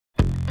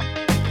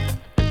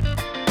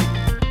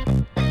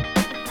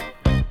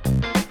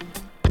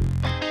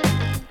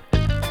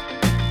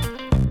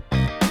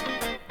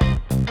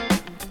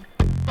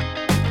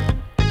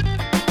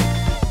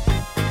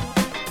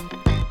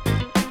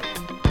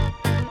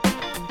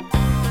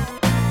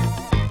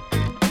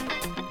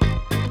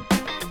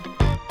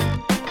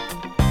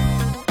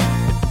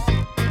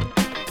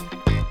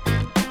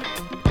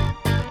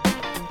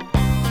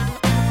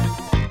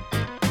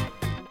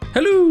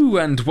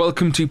Hello and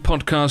welcome to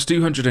podcast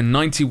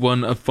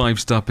 291 of 5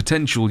 Star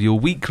Potential, your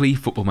weekly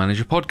Football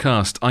Manager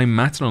podcast. I'm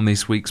Matt, and on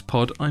this week's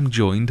pod I'm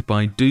joined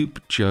by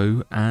Dupe,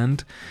 Joe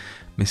and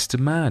Mr.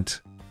 Mad.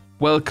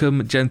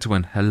 Welcome,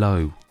 gentlemen.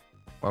 Hello.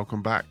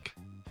 Welcome back.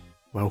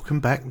 Welcome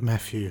back,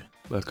 Matthew.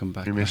 Welcome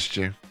back. We missed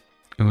you.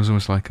 It was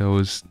almost like I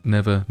was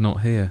never not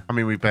here. I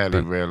mean, we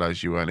barely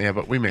realised you weren't here,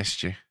 but we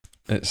missed you.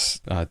 It's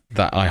that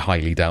I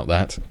highly doubt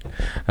that.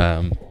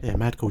 Yeah,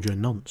 Mad called you a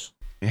nonce.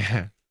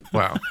 Yeah.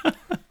 Well,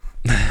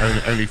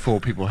 only 4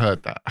 people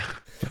heard that.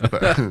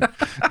 But I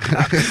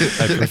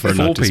prefer 4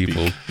 not to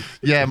people. speak.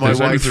 Yeah, my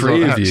There's only wife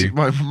 3 of you.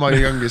 My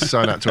youngest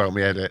son had to help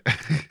me edit.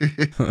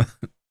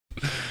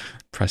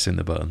 Pressing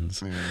the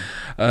buttons.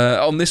 Yeah.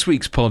 On this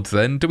week's pod,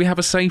 then, do we have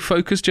a safe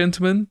focus,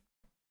 gentlemen?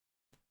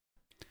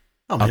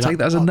 I I'll take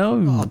that as a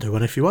no. I'll do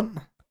one if you want.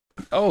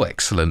 Oh,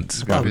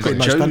 excellent. Well, I've pretty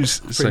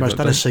much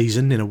done a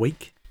season in a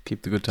week.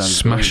 Keep the good times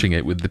smashing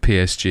it with the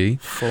PSG.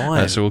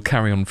 Flying. So we'll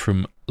carry on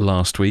from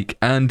last week.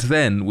 And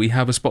then we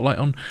have a spotlight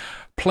on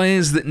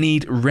players that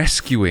need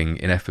rescuing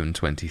in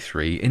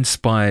FM23,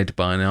 inspired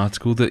by an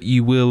article that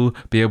you will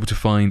be able to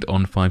find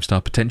on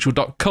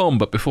 5starpotential.com.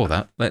 But before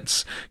that,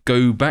 let's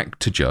go back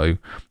to Joe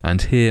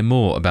and hear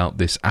more about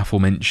this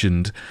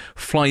aforementioned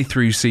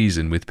fly-through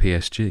season with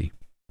PSG.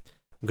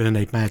 I'm going to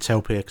need Mad's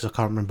help here because I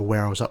can't remember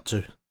where I was up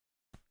to.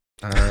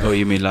 Oh,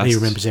 you mean last? He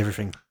remembers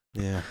everything.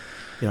 Yeah.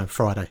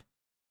 Friday.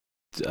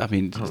 I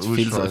mean, it was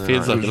feels Friday like night. It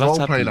was a lot's role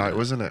play happened. night,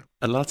 wasn't it?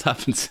 A lot's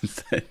happened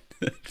since then.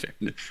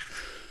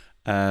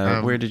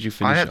 Where did you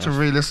finish? I had to off?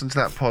 re-listen to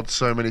that pod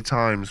so many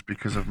times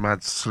because of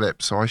Mad's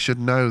slip, so I should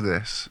know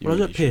this. You Well,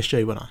 I was really at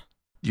PSG, wasn't I?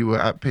 You were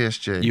at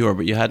PSG. You were,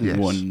 but you hadn't Yes.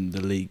 won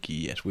the league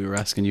yet. We were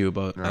asking you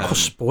about No. Oh,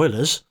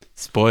 spoilers.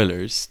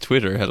 spoilers.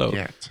 Twitter, hello.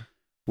 Yet.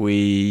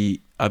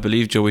 I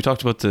believe, Joe, we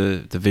talked about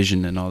the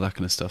vision and all that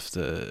kind of stuff.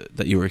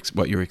 That you were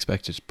what you were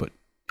expected, but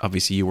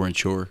obviously you weren't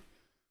sure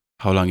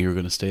how long you were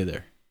going to stay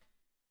there,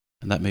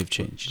 and that may have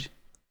changed.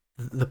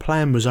 The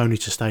plan was only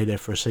to stay there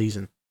for a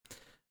season.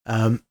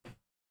 And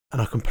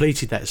I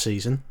completed that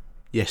season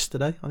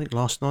yesterday, I think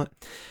last night.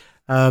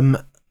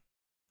 But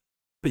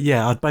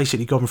yeah, I'd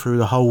basically gone through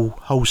the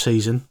whole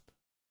season.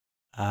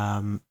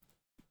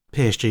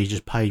 PSG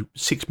just pay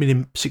 £6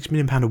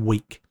 million a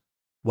week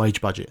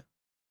wage budget.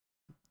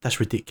 That's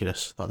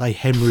ridiculous. Like, they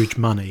hemorrhage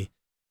money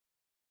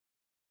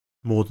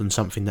more than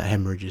something that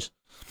hemorrhages.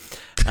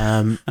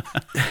 A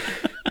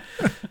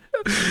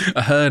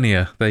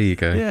hernia. There you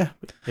go. Yeah,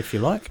 if you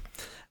like.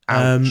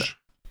 Ouch.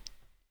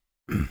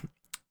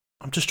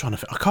 I'm just trying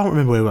to... I can't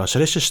remember where we were, so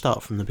let's just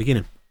start from the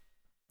beginning.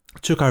 I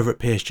took over at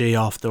PSG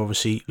after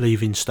obviously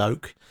leaving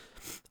Stoke.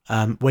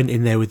 Went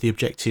in there with the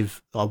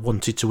objective that I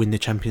wanted to win the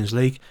Champions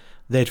League.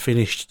 They'd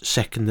finished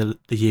second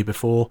the year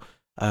before.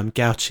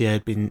 Gautier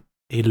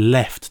he'd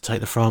left to take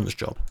the France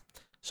job.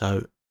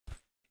 So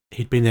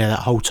he'd been there that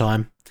whole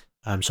time.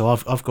 So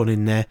I've gone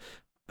in there.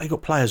 They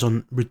got players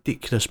on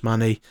ridiculous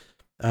money.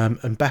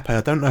 Mbappe,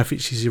 I don't know if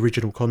it's his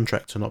original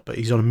contract or not, but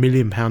he's on £1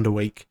 million a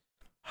week,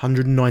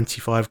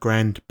 195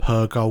 grand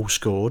per goal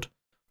scored.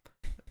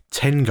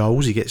 10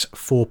 goals, he gets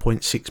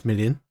 4.6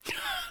 million.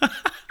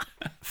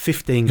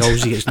 15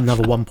 goals, he gets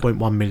another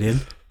 1.1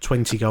 million.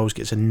 20 goals,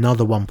 gets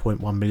another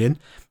 1.1 million.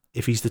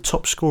 If he's the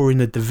top scorer in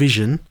the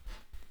division,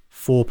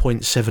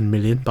 4.7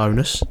 million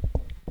bonus.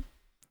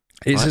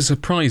 It's a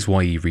surprise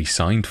why he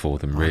re-signed for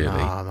them, really.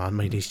 I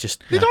mean, he's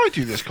just... Did I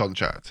do this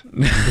contract?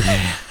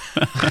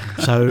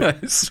 So...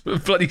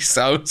 It bloody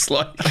sounds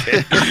like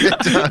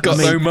it. Got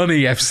no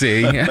money,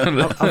 FC.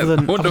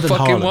 Wonder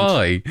fucking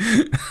why.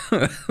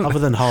 Other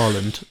than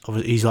Haaland,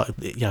 he's like,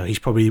 he's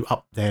probably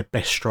up there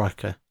best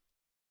striker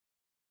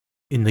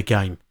in the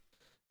game.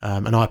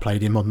 And I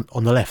played him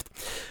on the left.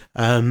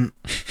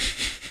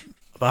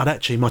 But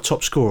actually, my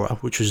top scorer,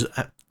 which was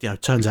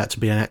turns out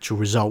to be an actual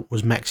result,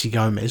 was Maxi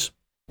Gomez.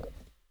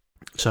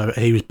 So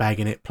he was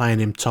bagging it, playing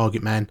him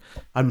target man.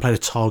 I haven't played a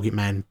target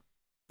man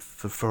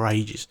for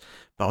ages,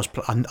 but I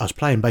was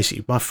playing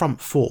basically my front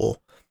 4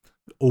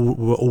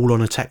 were all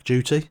on attack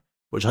duty,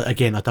 which I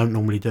don't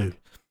normally do.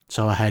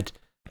 So I had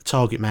a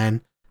target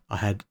man, I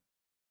had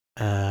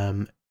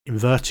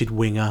inverted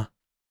winger,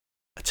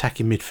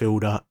 attacking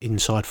midfielder,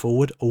 inside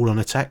forward, all on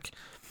attack,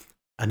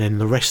 and then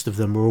the rest of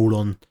them were all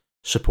on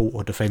support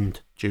or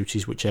defend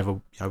duties,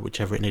 whichever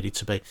it needed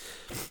to be.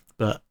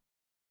 But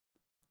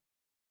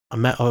I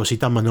obviously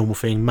done my normal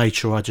thing, made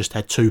sure I just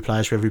had 2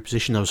 players for every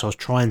position. So I was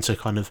trying to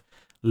kind of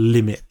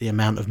limit the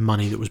amount of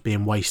money that was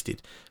being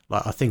wasted.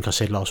 Like I think I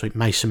said last week,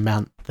 Mason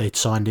Mount, they'd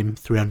signed him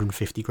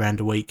 350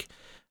 grand a week.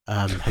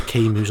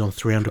 Hakeem, who's on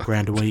 300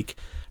 grand a week.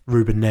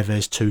 Ruben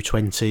Neves,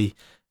 220.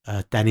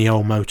 Dani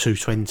Olmo,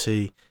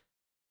 220.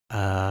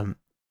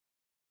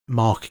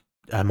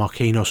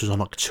 Marquinhos was on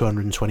like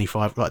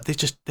 225. Like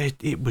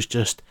it was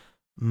just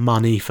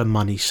money for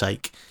money's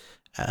sake.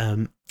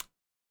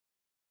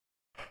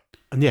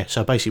 And yeah,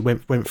 so I basically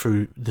went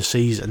through the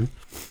season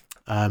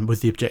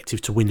with the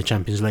objective to win the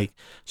Champions League.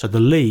 So the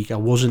league, I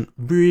wasn't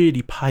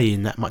really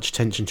paying that much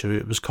attention to.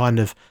 It was kind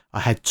of,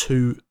 I had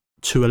two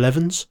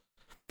 11s,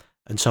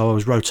 And so I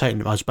was rotating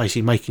them. I was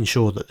basically making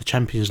sure that the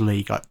Champions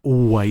League, I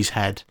always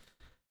had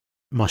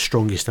my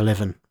strongest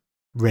 11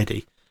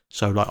 ready.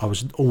 So like I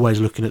was always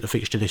looking at the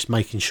fixture list,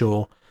 making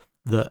sure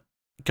that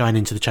going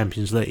into the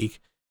Champions League,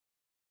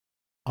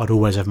 I'd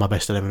always have my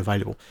best 11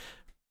 available.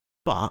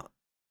 But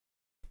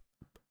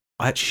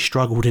I actually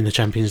struggled in the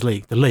Champions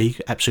League. The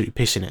league, absolutely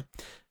pissing it.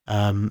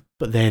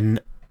 But then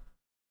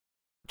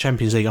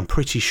Champions League, I'm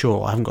pretty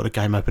sure, I haven't got a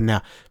game open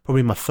now,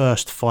 probably my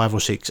first 5 or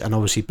 6, and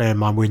obviously bear in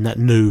mind we're in that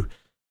new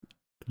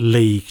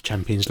league,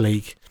 Champions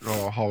League.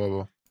 Oh,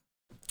 horrible.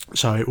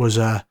 So it was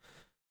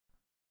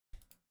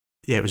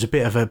it was a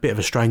bit of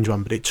a strange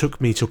one, but it took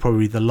me till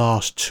probably the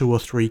last 2 or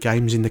 3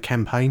 games in the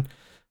campaign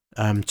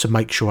to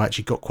make sure I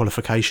actually got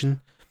qualification,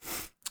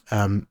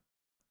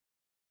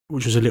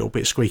 which was a little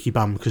bit squeaky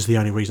bum because the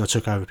only reason I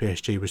took over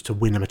PSG was to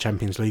win them a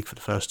Champions League for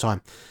the first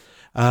time.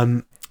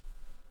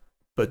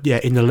 But yeah,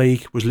 in the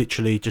league was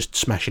literally just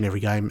smashing every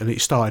game, and it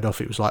started off,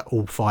 it was like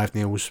all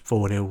 5-0s,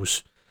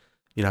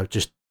 4-0s,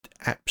 just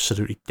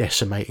absolutely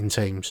decimating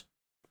teams.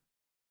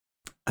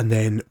 And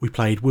then we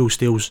played Will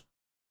Steele's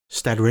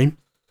Stade Reims.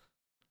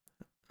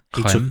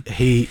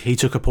 He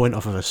took a point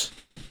off of us,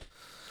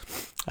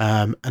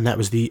 and that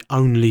was the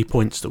only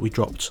points that we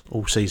dropped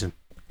all season.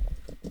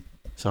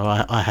 So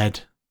I had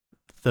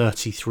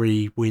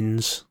 33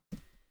 wins.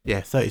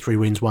 Yeah, 33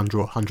 wins, 1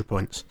 draw, 100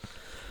 points.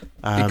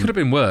 It could have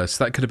been worse.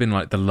 That could have been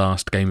like the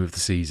last game of the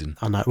season.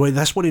 I know. Well,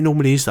 that's what it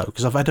normally is, though,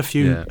 because I've had a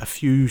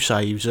few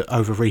saves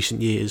over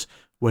recent years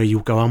where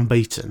you'll go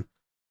unbeaten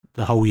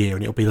the whole year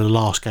and it'll be the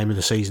last game of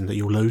the season that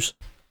you'll lose.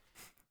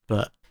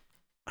 But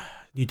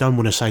you don't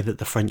want to say that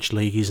the French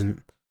league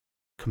isn't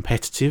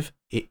competitive.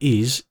 It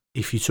is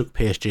if you took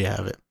PSG out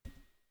of it.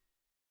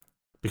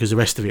 Because the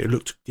rest of it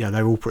looked, they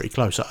were all pretty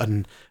close.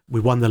 And we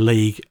won the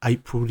league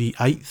April the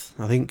 8th,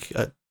 I think,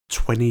 at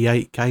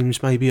 28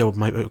 games maybe, or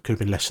maybe it could have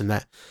been less than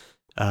that.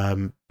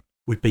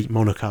 We beat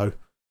Monaco,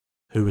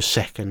 who was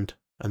second,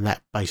 and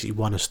that basically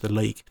won us the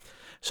league.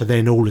 So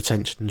then all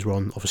attentions were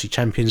on, obviously,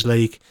 Champions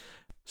League.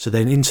 So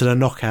then into the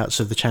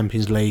knockouts of the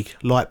Champions League,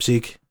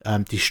 Leipzig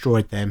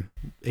destroyed them,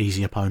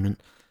 easy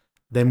opponent.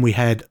 Then we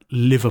had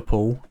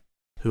Liverpool,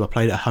 who I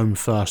played at home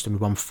first, and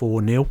we won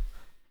 4-0.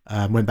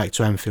 Went back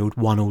to Anfield,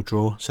 1-1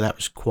 draw, so that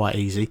was quite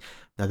easy.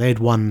 Now they had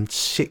won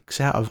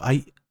 6 out of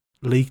 8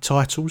 league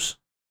titles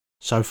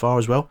so far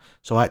as well.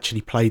 So I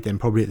actually played them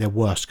probably at their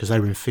worst because they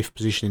were in 5th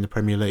position in the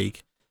Premier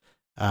League,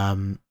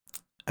 and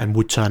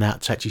would turn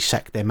out to actually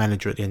sack their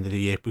manager at the end of the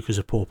year because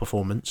of poor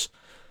performance.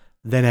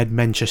 Then had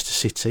Manchester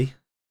City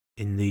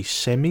in the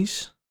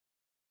semis.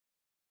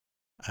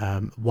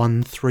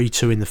 Won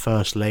 3-2 in the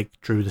first leg,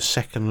 drew the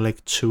second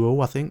leg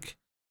 2-2, I think.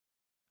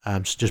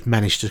 So just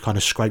managed to kind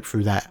of scrape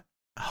through that.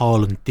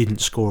 Haaland didn't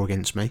score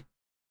against me,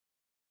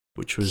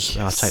 which was,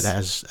 I'll take that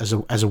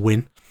as a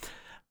win.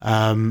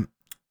 And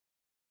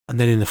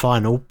then in the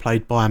final,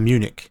 played Bayern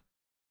Munich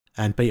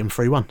and beat them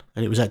 3-1.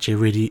 And it was actually a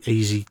really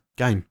easy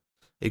game.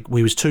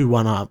 We was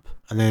 2-1 up,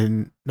 and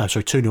then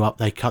 2-0 up.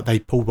 They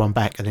pulled one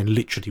back, and then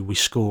literally we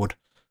scored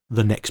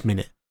the next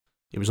minute.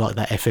 It was like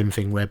that FM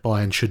thing where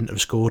Bayern shouldn't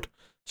have scored,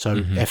 so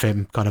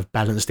FM kind of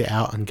balanced it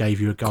out and gave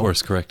you a goal. Of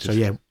course, correct. So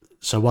yeah,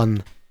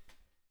 won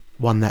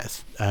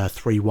that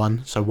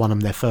 3-1. So won them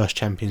their first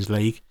Champions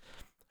League.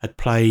 Had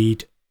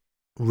played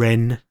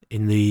Rennes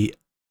in the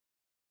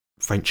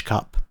French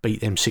Cup, beat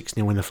them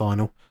 6-0 in the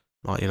final.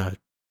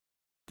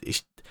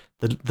 It's,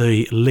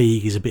 the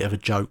league is a bit of a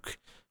joke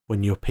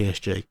when you're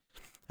PSG.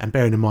 And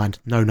bearing in mind,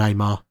 no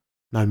Neymar,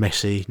 no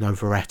Messi, no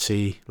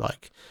Verratti,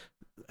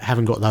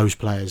 haven't got those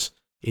players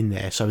in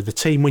there. So the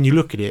team, when you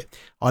look at it,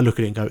 I look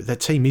at it and go, that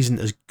team isn't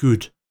as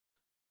good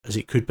as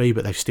it could be,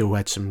 but they've still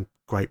had some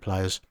great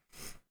players.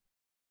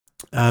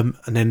 And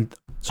then,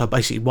 so I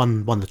basically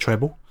won the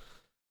treble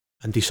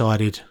and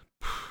decided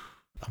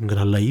I'm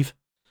going to leave.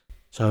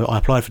 So I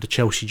applied for the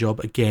Chelsea job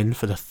again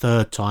for the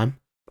 3rd time.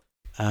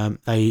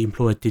 They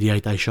employed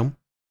Didier Deschamps,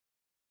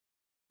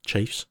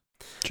 Chiefs.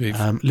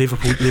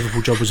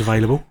 Liverpool job was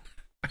available.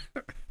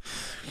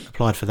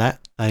 Applied for that.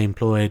 They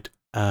employed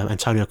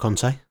Antonio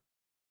Conte.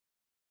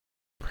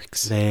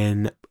 Bricks.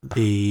 Then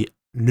the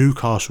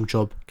Newcastle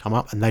job come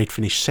up, and they'd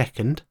finished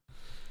 2nd,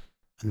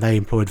 and they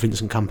employed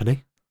Vincent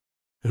Kompany,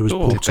 who was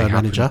Porto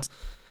manager.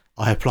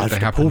 I applied for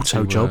the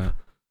Porto job.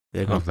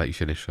 I'll let you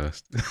finish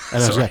first.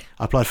 I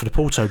applied for the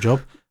Porto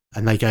job,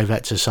 and they gave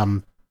that to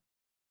some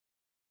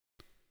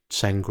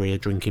sangria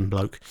drinking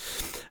bloke.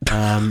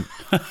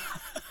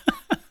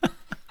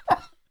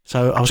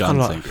 So I was kind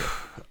of like,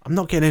 I'm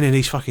not getting any of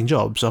these fucking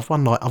jobs. I've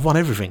won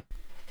everything.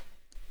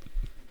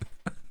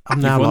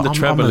 You've won the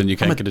treble and you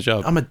can't get a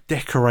job. I'm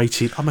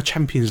a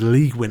Champions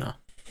League winner.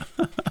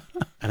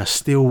 And I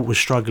still was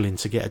struggling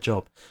to get a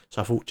job.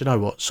 So I thought, do you know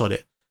what, sod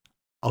it.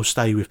 I'll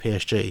stay with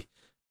PSG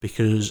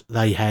because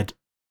they had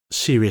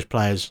serious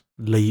players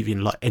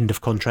leaving, end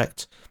of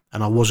contract,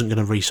 and I wasn't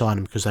going to re-sign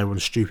them because they were on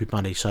stupid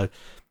money. So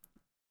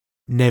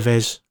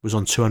Neves was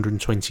on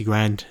 220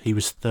 grand. He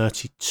was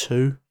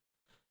 32.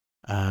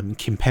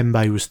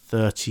 Kimpembe was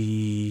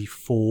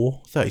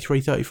 34,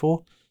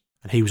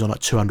 and he was on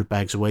 200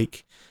 bags a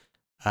week.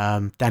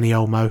 Danny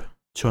Olmo,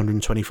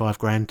 225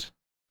 grand.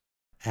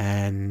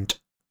 And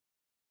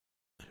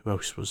who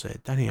else was there?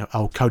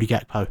 Cody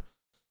Gakpo.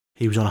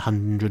 He was on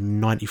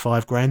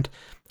 195 grand.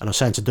 And I was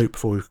saying to Duke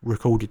before we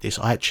recorded this,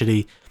 I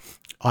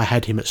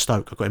had him at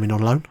Stoke. I got him in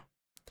on loan.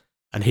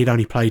 And he'd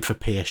only played for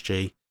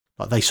PSG.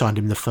 Like, they signed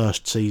him the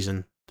first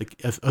season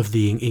of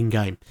the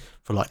in-game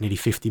for like nearly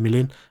 50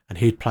 million. And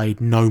he'd played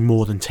no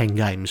more than 10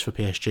 games for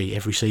PSG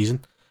every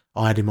season.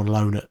 I had him on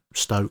loan at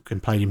Stoke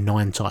and played him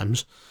 9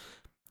 times.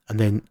 And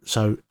then,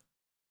 so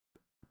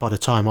by the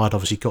time I'd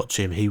obviously got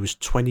to him, he was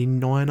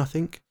 29, I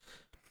think.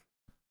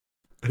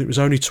 And it was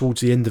only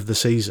towards the end of the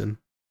season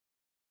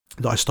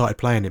that I started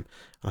playing him.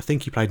 And I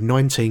think he played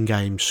 19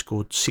 games,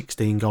 scored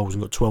 16 goals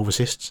and got 12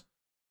 assists.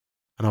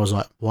 And I was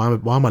like, why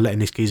am I letting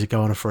this geezer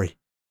go on a free?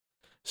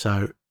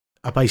 So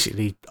I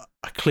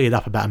cleared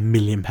up about £1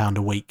 million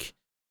a week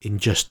in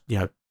just,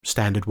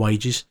 standard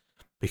wages,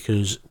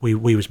 because we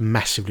was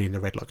massively in the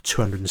red, like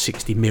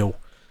 260 mil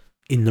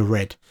in the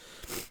red.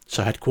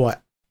 So I had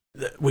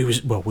we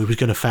was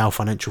going to fail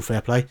financial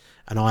fair play,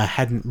 and I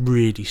hadn't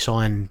really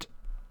signed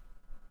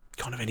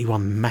kind of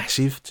anyone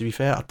massive, to be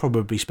fair. I'd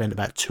probably spent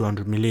about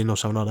 200 million or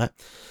something like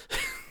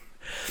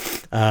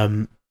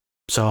that.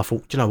 So I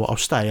thought, you know what, I'll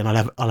stay and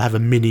I'll have a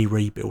mini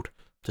rebuild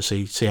to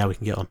see how we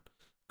can get on.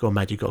 Go on,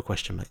 Mad, you got a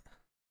question, mate?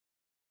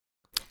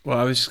 Well,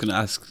 I was just going to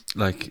ask,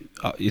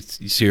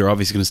 so you're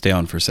obviously going to stay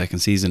on for a second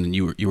season, and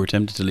you were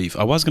tempted to leave.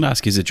 I was going to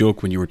ask you as a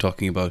joke when you were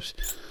talking about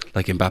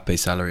like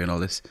Mbappe's salary and all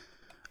this,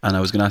 and I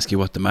was going to ask you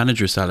what the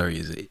manager's salary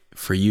is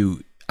for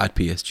you at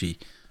PSG,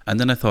 and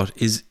then I thought,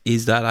 is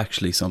that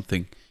actually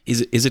something?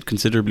 Is it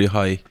considerably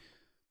high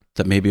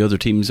that maybe other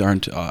teams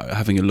aren't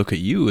having a look at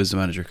you as the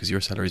manager because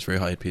your salary is very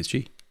high at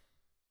PSG?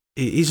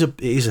 It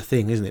is a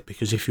thing, isn't it?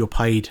 Because if you're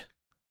paid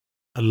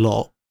a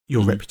lot,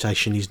 your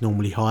reputation is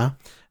normally higher,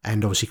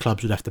 and obviously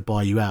clubs would have to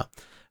buy you out.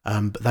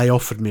 But they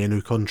offered me a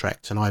new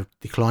contract, and I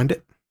declined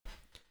it.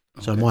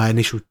 Okay. So my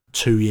initial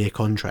 2-year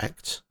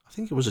contract, I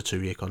think it was a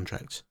 2-year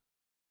contract.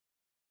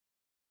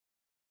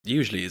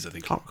 Usually is, I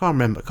think. Can't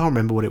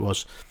remember what it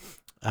was.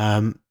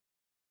 I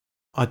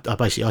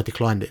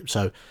declined it.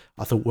 So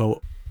I thought,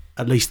 well,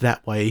 at least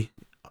that way,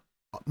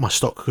 my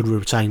stock could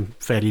retain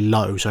fairly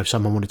low. So if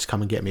someone wanted to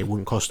come and get me, it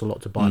wouldn't cost a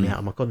lot to buy me out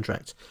of my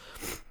contract.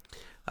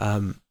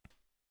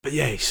 But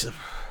yeah,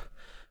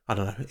 I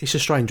don't know. It's a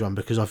strange one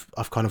because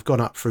I've kind of gone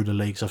up through the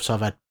leagues.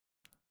 I've had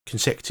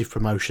consecutive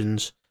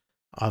promotions.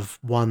 I've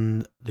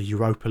won the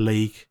Europa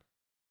League.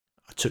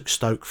 I took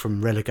Stoke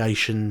from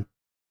relegation,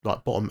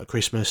 like bottom at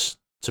Christmas,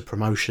 to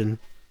promotion.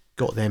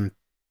 Got them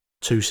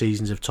 2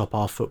 seasons of top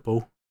half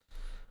football.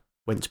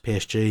 Went to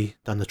PSG,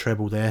 done the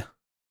treble there.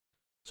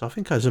 So I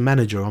think as a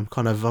manager, I'm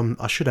kind of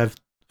I should have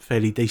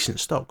fairly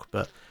decent stock,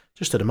 but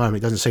just at the moment,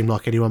 it doesn't seem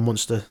like anyone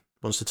wants to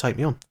take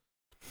me on.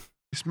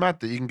 It's mad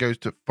that you can go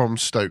from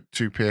Stoke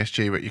to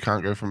PSG, but you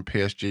can't go from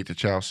PSG to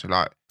Chelsea.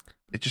 Like,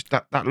 it just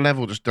that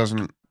level just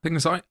doesn't. Thing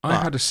is, I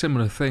had a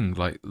similar thing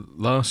like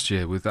last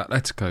year with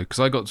Atletico, because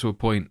I got to a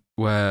point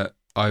where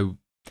I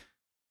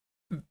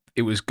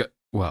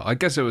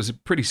guess it was a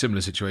pretty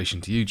similar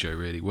situation to you, Joe,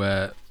 really,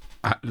 where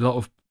a lot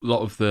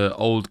of the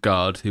old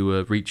guard who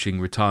were reaching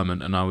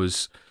retirement, and I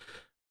was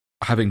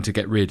having to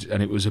get rid,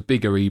 and it was a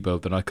bigger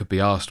rebuild than I could be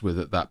asked with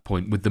at that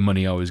point with the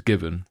money I was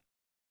given.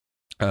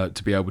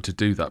 To be able to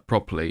do that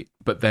properly.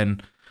 But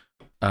then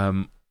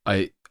I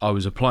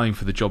was applying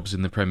for the jobs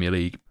in the Premier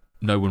League.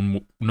 No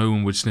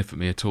one would sniff at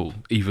me at all,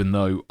 even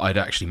though I'd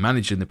actually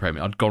managed in the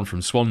Premier. I'd gone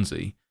from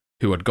Swansea,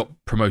 who had got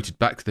promoted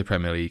back to the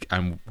Premier League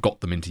and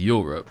got them into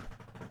Europe.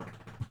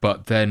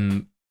 But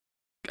then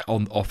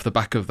off the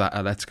back of that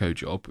Atletico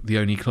job, the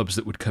only clubs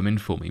that would come in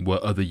for me were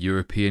other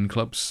European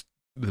clubs.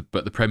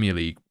 But the Premier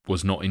League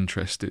was not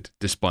interested,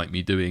 despite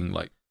me doing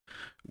like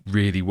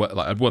really well.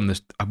 Like I'd won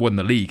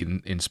the league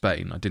in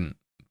Spain. I didn't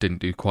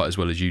do quite as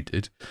well as you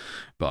did,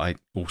 but I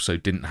also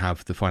didn't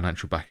have the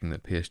financial backing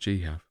that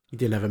PSG have. You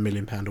didn't have £1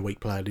 million a week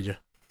player, did you?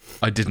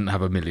 I didn't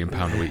have £1 million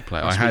a week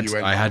player.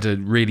 I had a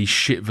really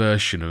shit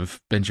version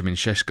of Benjamin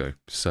Šeško,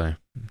 so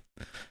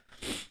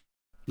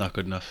not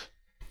good enough.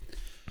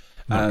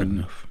 Not good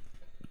enough.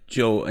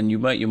 Joe, and you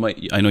might.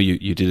 I know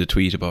you did a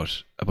tweet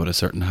about a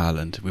certain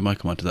Haaland. We might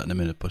come on to that in a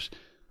minute, but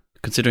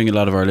considering a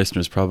lot of our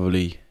listeners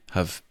probably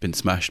have been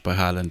smashed by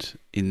Haaland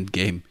in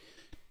game,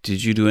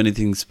 did you do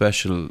anything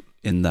special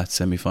in that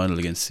semi-final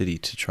against City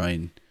to try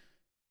and,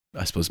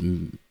 I suppose,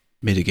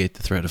 mitigate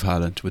the threat of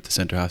Haaland with the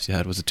centre halves you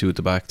had? Was it 2 at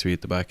the back, 3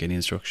 at the back? Any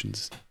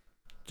instructions?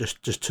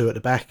 Just 2 at the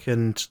back,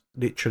 and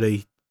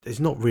literally there's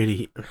not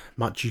really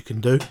much you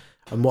can do.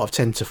 And what I've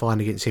tended to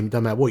find against him,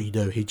 no matter what you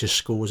do, he just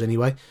scores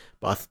anyway.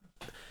 But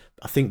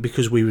I think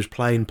because we was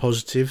playing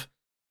positive,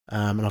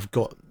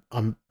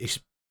 and it's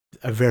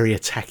a very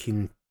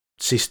attacking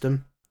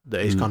system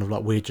that is kind of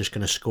like we're just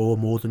going to score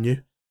more than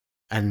you.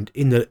 And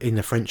in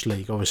the French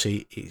league,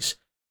 obviously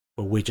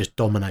we just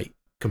dominate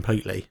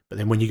completely. But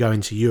then when you go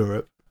into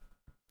Europe,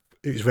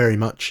 it's very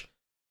much,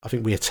 I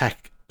think we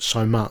attack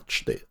so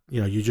much that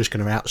you're just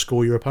going to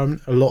outscore your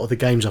opponent. A lot of the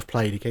games I've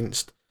played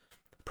against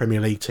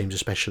Premier League teams,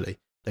 especially,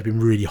 they've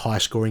been really high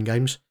scoring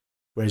games.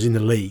 Whereas in the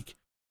league,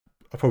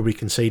 I probably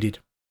conceded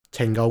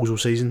 10 goals all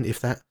season, if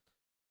that.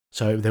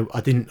 So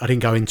I didn't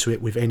go into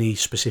it with any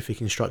specific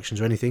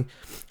instructions or anything.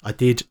 I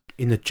did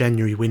in the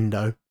January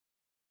window.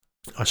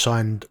 I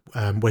signed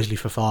Wesley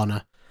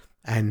Fofana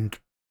and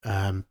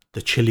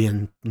the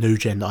Chilean new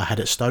gen that I had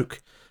at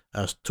Stoke.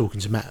 I was talking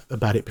to Matt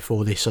about it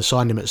before this. I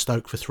signed him at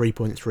Stoke for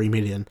 3.3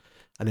 million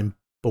and then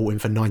bought him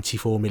for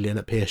 94 million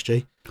at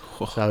PSG.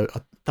 So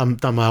I've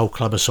done my whole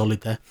club a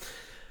solid there.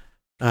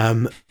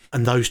 And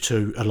those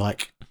two are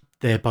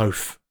they're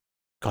both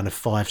kind of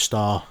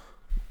 5-star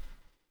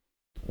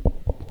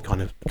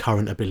kind of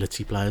current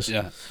ability players.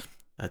 Yeah.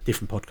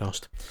 Different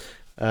podcast.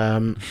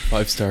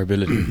 5-star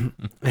ability.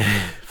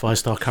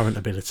 5-star current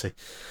ability.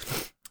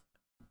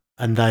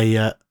 And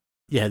they,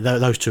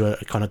 those two are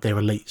kind of their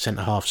elite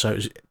centre half. So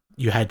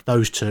you had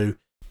those two,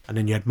 and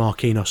then you had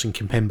Marquinhos and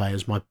Kimpembe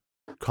as my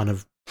kind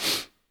of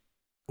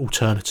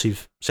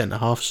alternative centre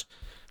halves.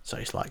 So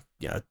it's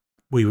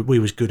we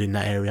was good in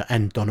that area,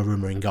 and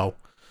Donnarumma in goal.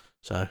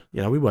 So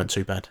we weren't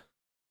too bad.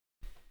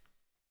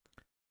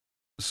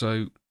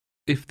 So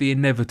if the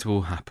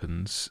inevitable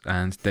happens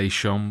and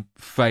Deschamps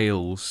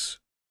fails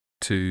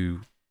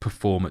to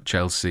perform at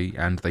Chelsea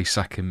and they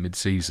sack him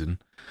mid-season,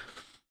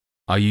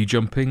 are you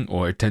jumping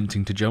or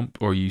attempting to jump,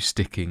 or are you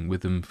sticking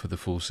with them for the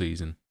full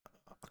season?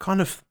 I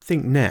kind of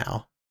think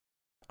now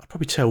I'd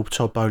probably tell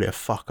Todd Bowley to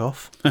fuck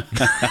off.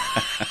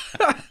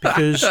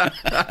 Because I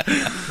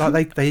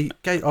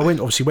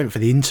went for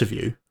the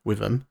interview with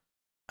them,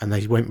 and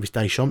they went with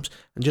Deschamps.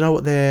 And do you know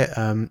what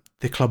their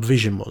club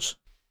vision was?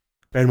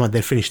 Bear in mind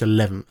they finished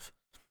 11th.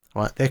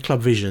 Right, their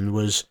club vision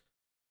was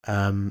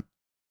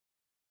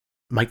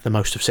make the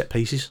most of set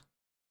pieces.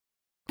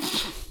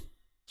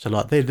 So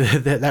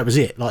that was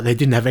it. They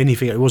didn't have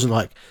anything. It wasn't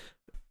like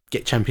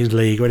get Champions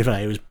League or anything.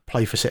 It was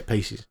play for set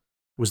pieces.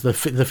 Was the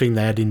thing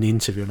they had in the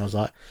interview, and I was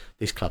like,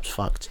 this club's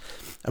fucked.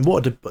 And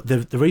what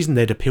the reason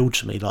they'd appealed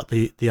to me, like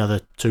the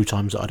other 2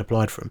 times that I'd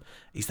applied for them,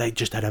 is they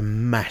just had a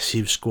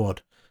massive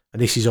squad.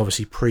 And this is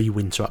obviously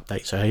pre-winter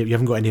update, so you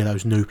haven't got any of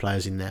those new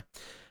players in there.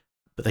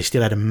 But they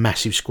still had a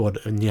massive squad,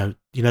 and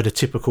the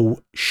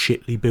typical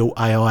shittily built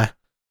AI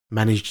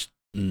managed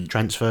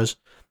transfers.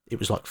 It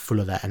was full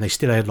of that, and they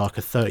still had a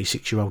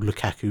 36-year-old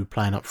Lukaku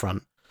playing up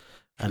front.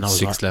 And I was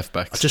 6 left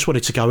backs. I just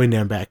wanted to go in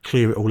there and better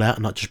clear it all out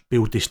and just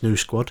build this new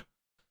squad.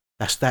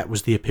 That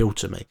was the appeal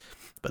to me.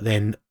 But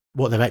then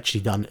what they've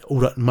actually done,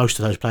 most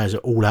of those players are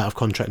all out of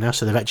contract now,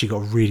 so they've actually got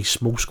a really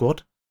small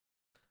squad.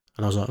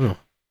 And I was like,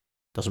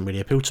 doesn't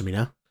really appeal to me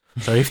now.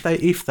 So if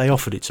they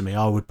offered it to me,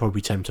 I would probably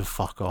tell them to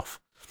fuck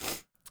off.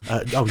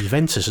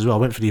 Juventus as well. I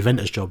went for the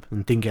Juventus job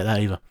and didn't get that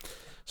either.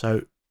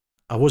 So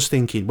I was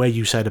thinking, where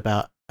you said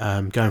about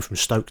going from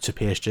Stoke to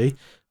PSG,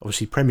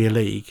 obviously Premier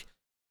League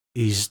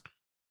is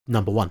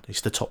number 1.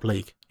 It's the top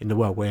league in the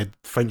world, where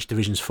French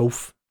division's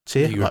 4th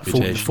tier,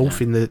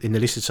 fourth in the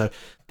list. So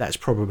that's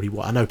probably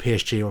what I know.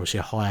 PSG are obviously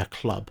a higher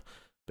club,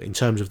 but in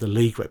terms of the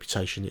league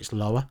reputation, it's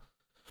lower.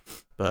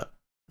 But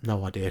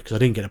no idea, because I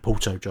didn't get a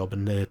Porto job,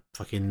 and they're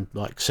fucking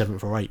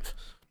 7th or 8th.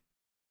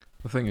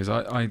 The thing is,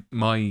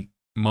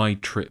 my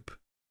trip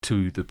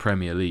to the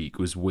Premier League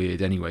was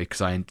weird anyway,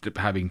 because I ended up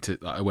having to.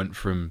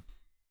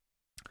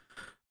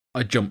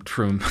 I jumped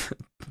from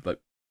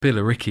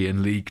Billericay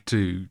in League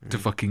 2 to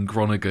fucking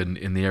Groningen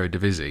in the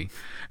Eredivisie,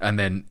 and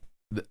then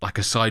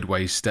a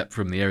sideways step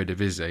from the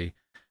Eredivisie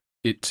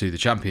to the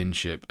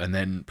Championship, and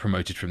then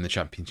promoted from the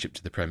Championship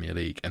to the Premier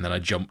League, and then I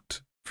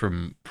jumped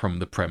from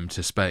the Prem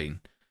to Spain.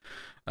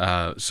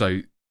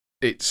 So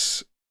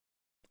it's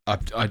I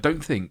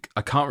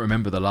can't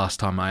remember the last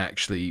time I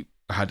actually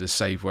had a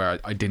save where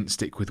I didn't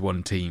stick with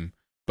one team,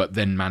 but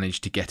then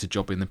managed to get a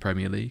job in the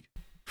Premier League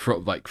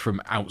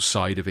from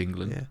outside of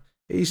England. Yeah,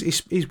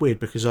 it's weird,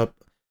 because I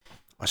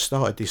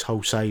started this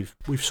whole save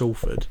with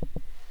Salford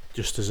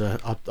just as I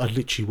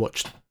literally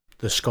watched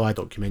the Sky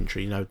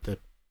documentary, the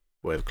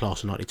whatever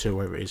Class of '92,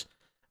 whatever it is,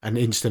 and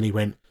instantly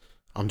went,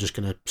 I'm just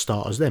going to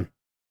start as them.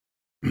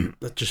 I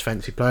just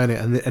fancy playing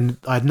it, and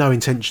I had no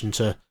intention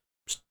to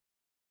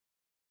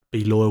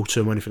be loyal to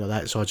them or anything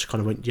like that. So I just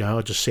kind of went,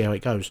 I'll just see how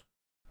it goes.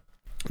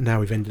 Now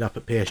we've ended up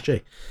at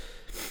PSG,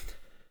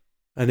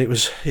 and it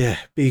was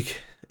big.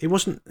 It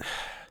wasn't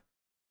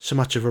so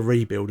much of a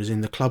rebuild as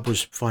in the club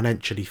was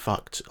financially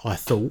fucked, I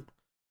thought.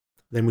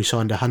 Then we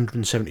signed a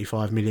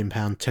 £175 million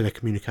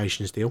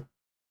telecommunications deal.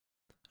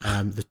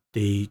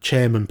 The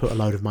chairman put a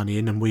load of money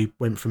in, and we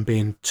went from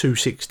being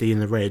 260 in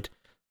the red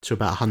to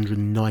about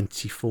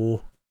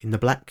 194 in the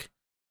black.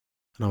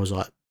 And I was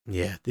like,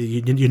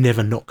 you're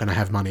never not going to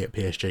have money at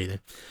PSG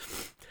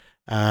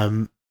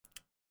then.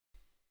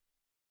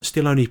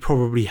 Still only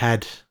probably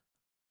had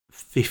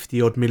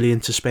 50 odd million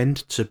to spend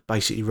to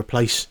basically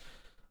replace,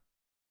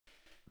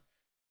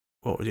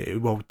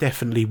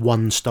 definitely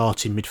one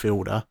starting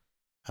midfielder,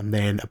 and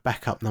then a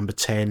backup number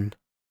 10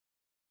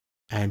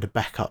 and a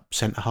backup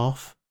centre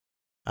half.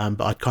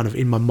 But I'd kind of,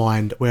 in my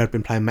mind, where I'd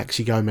been playing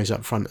Maxi Gomez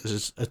up front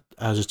as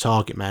a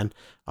target man,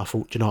 I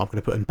thought, I'm going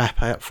to put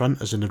Mbappe up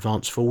front as an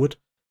advanced forward.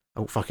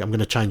 Oh, fuck it, I'm going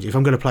to change it. If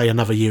I'm going to play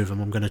another year of him,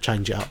 I'm going to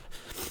change it up.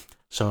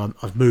 So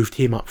I've moved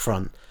him up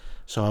front.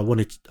 So I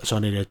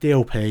needed a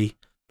DLP.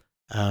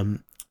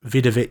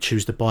 Vidovic,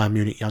 who's the Bayern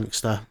Munich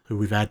youngster who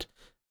we've had,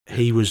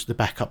 he was the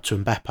backup to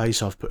Mbappe,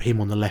 so I've put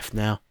him on the left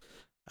now.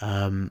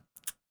 And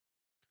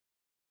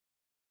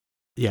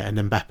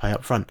then Mbappe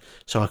up front.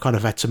 So I kind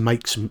of had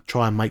to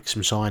try and make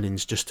some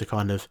signings just to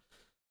kind of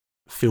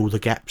fill the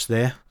gaps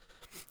there.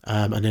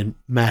 And then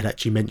Mad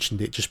actually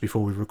mentioned it just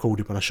before we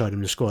recorded when I showed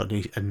him the squad,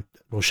 and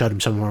showed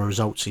him some of my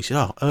results. He said,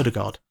 "Oh,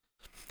 Ødegaard."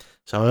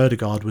 So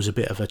Ødegaard was a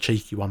bit of a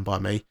cheeky one by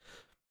me,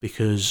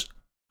 because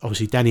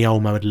obviously Danny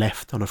Olmo had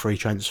left on a free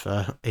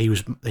transfer. He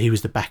was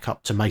the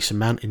backup to Mason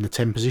Mount in the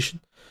 10 position.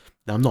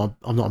 Now I'm not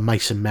a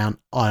Mason Mount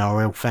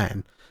IRL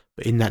fan,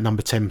 but in that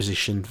number 10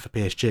 position for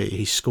PSG,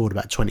 he scored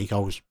about 20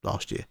 goals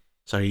last year.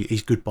 So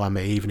he's good by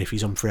me, even if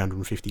he's on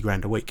 350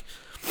 grand a week.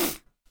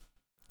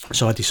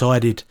 So I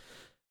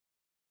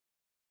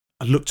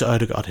looked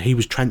at Ødegaard. He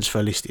was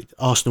transfer listed.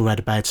 Arsenal had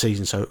a bad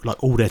season, so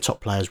like all their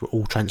top players were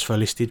all transfer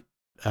listed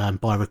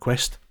by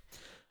request.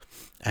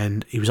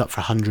 And he was up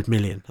for 100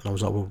 million. And I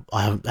was like, well,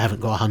 I haven't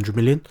got 100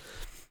 million.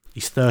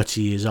 He's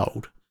 30 years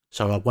old.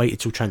 So I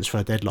waited till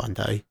transfer deadline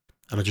day,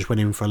 and I just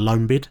went in for a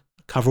loan bid,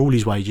 cover all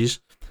his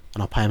wages,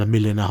 and I'll pay him £1.5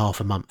 million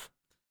a month.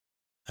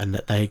 And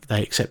they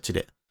accepted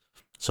it.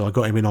 So I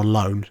got him in on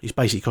loan. He's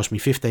basically cost me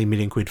 15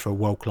 million quid for a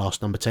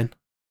world-class number 10.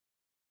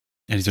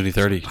 And he's only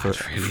 30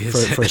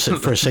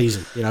 for a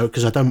season,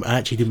 because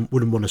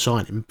wouldn't want to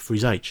sign him for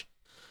his age.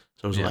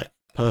 So I was like,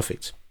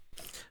 perfect.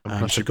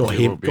 So got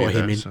him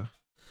in. So.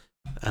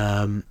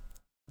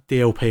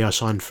 DLP I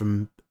signed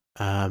from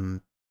Borussia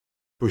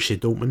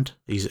Dortmund.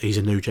 He's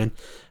a new gen.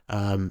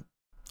 I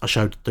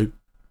showed a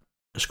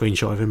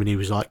screenshot of him, and he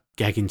was like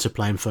gagging to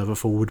play him further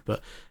forward.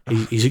 But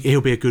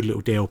he'll be a good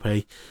little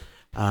DLP.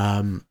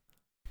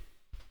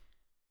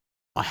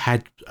 I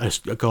had a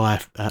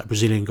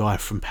Brazilian guy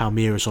from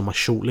Palmeiras on my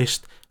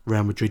shortlist.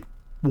 Real Madrid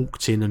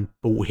walked in and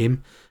bought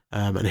him,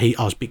 and I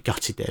was a bit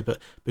gutted there. But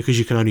because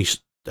you can only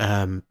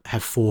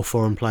have 4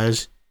 foreign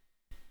players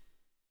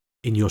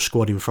in your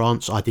squad in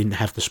France, I didn't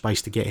have the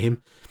space to get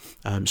him.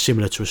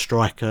 Similar to a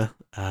striker,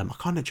 I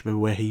can't actually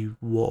remember where he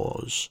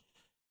was.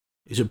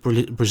 He's a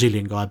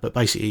Brazilian guy, but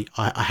basically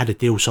I had a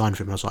deal signed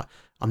for him. And I was like,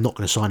 I'm not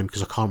going to sign him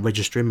because I can't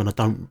register him,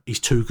 and he's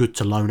too good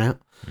to loan out.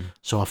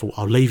 So I thought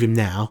I'll leave him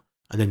now,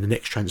 and then the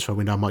next transfer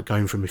window I might go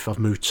in for him if I've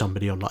moved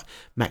somebody on, like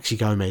Maxi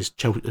Gomez.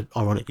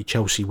 Ironically,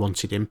 Chelsea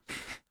wanted him,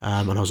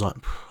 and I was like,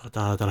 I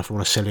don't know if I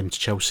want to sell him to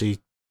Chelsea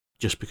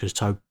just because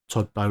Todd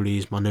Bowley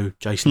is my new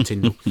Jason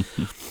Tindall.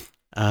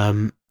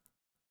 And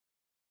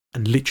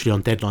literally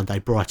on deadline day,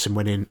 Brighton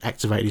went in,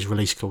 activated his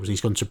release clause, and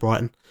he's gone to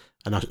Brighton.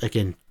 And I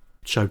again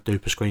showed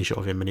Dupe a screenshot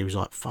of him, and he was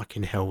like,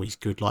 fucking hell, he's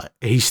good. Like,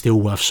 he's still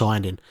worth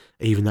signing,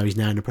 even though he's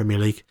now in the Premier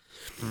League.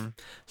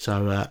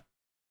 So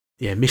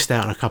missed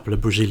out on a couple of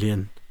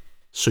Brazilian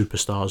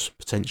superstars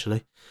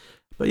potentially,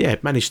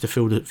 but managed to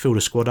fill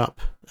the squad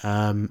up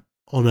on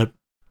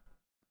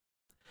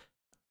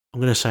I'm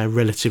going to say a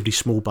relatively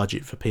small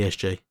budget for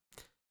PSG.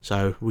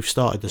 So we've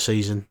started the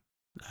season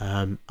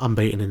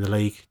unbeaten in the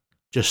league,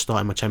 just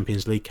starting my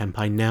Champions League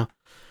campaign now,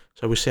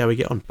 so we'll see how we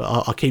get on.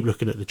 But I'll keep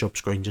looking at the job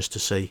screen just to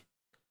see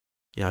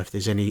if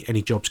there's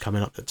any jobs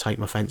coming up that take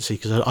my fancy,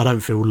 because I don't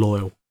feel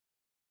loyal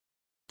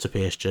to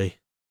PSG.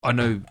 I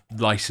know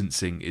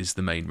licensing is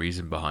the main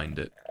reason behind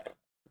it,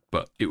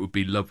 but it would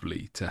be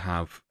lovely to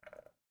have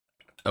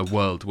a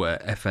world where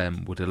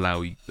FM would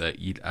allow you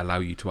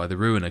to either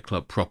ruin a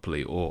club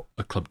properly or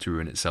a club to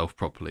ruin itself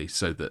properly,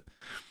 so that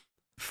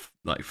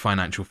like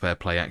financial fair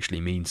play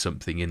actually means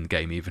something in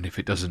game, even if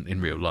it doesn't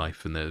in real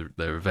life. And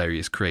there are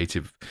various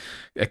creative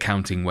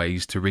accounting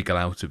ways to wriggle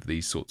out of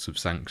these sorts of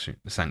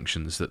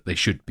sanctions that they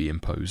should be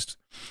imposed.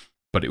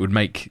 But it would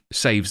make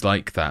saves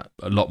like that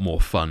a lot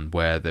more fun,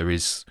 where there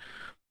is,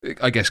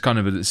 I guess, kind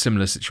of a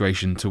similar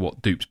situation to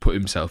what Dupes put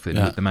himself in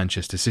with the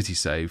Manchester City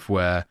save,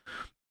 where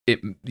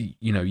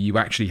you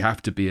actually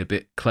have to be a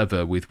bit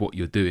clever with what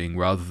you're doing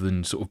rather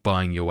than sort of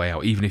buying your way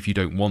out, even if you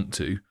don't want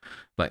to.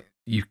 Like,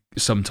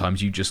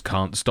 sometimes you just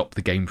can't stop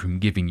the game from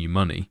giving you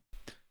money,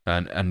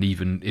 and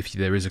even if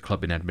there is a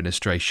club in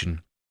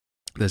administration,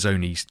 there's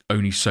only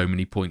so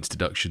many points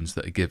deductions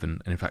that are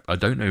given. And in fact, I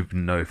don't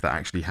even know if that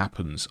actually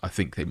happens. I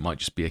think it might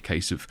just be a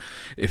case of,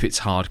 if it's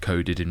hard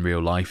coded in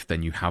real life,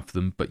 then you have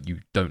them, but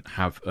you don't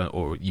have,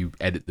 or you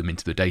edit them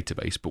into the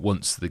database. But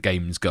once the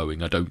game's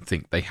going, I don't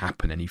think they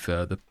happen any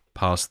further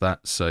past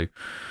that. So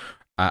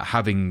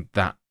having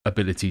that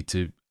ability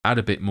to add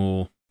a bit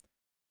more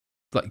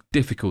like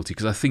difficulty,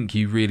 because I think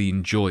you really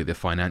enjoy the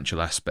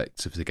financial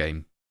aspects of the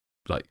game,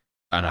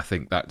 and I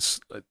think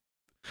that's.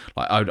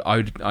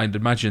 I'd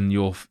imagine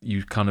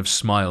you kind of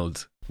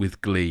smiled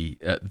with glee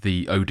at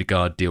the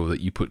Ødegaard deal that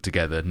you put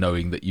together,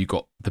 knowing that you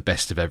got the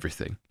best of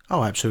everything.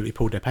 Oh, absolutely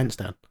pulled their pants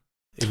down,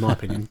 in my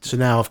opinion. So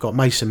now I've got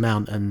Mason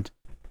Mount and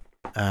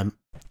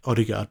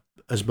Ødegaard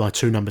as my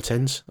 2 number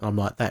 10s. I'm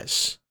like,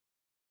 that's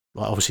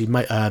like, obviously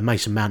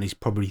Mason Mount is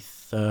probably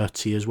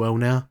 30 as well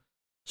now,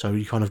 so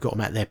you kind of got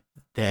them at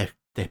their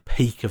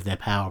peak of their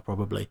power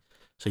probably.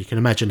 So you can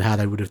imagine how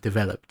they would have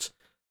developed.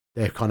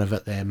 They're kind of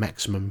at their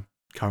maximum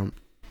current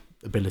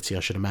ability, I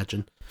should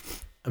imagine.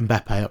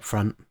 Mbappe up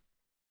front.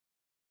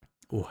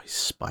 Oh, he's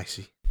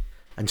spicy.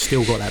 And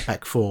still got that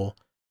back four.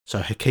 So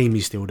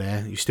Hakimi's still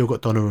there. You've still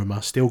got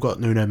Donnarumma, still got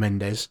Nuno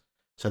Mendes.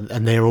 So,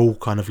 and they're all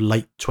kind of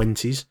late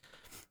 20s.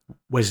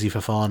 Wesley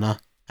Fofana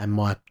and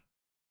my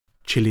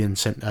Chilean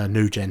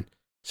new gen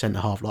centre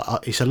half.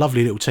 Like, it's a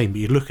lovely little team,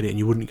 but you look at it and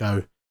you wouldn't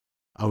go,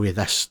 "Oh yeah,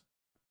 that's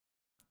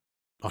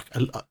like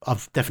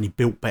I've definitely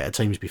built better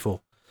teams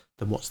before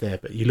than what's there."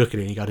 But you look at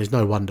it and you go, "There's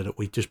no wonder that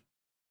we just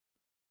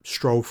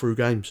stroll through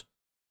games."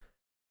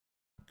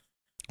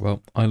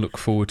 Well, I look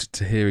forward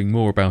to hearing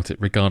more about it,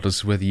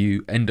 regardless of whether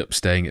you end up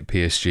staying at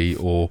PSG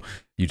or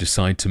you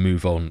decide to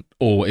move on,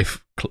 or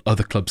if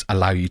other clubs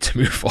allow you to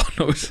move on.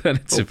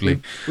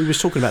 Alternatively, we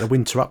was talking about the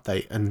winter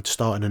update and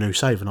starting a new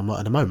save, and I'm like,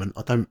 at the moment,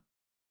 I don't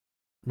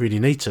really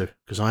need to,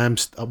 because I am.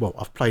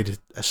 I've played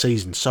a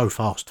season so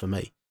fast for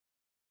me.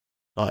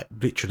 Like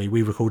literally,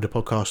 we record the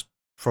podcast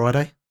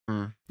Friday,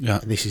 and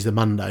this is the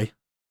Monday,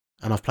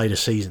 and I've played a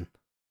season.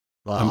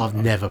 Like I've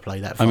never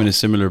played that fast. I'm in a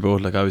similar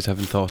boat. Like I was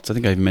having thoughts. I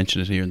think I even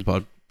mentioned it here in the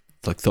pod.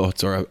 Like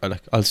thoughts, or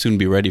I'll soon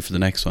be ready for the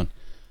next one,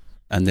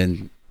 and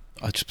then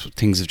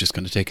things have just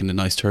kind of taken a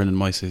nice turn in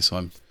my save. So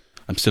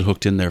I'm still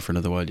hooked in there for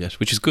another while yet,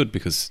 which is good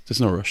because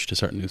there's no rush to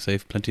start a new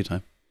save. Plenty of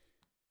time.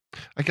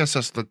 I guess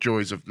that's the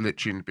joys of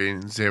literally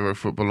being zero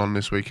football on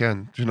this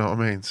weekend. Do you know what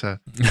I mean? So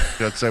you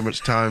had so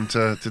much time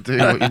to do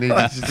what you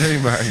needed to do,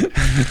 mate.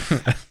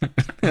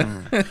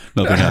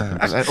 Nothing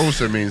happens. And it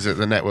also means that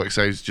the network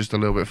save's just a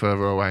little bit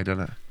further away,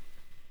 doesn't it?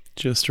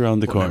 Just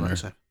around the corner.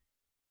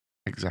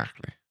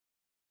 Exactly.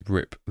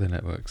 Rip the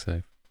network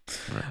save.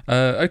 Right.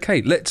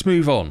 Okay, let's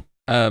move on.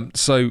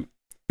 So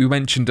we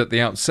mentioned at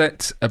the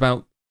outset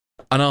about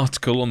an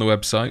article on the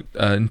website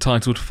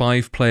entitled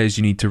 5 Players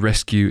You Need to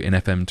Rescue in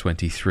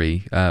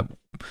FM23,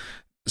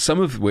 some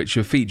of which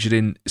are featured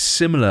in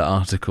similar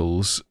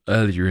articles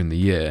earlier in the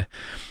year,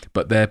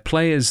 but they're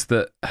players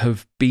that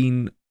have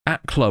been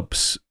at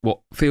clubs what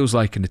feels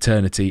like an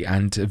eternity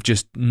and have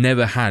just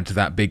never had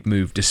that big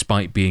move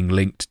despite being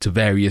linked to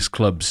various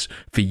clubs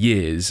for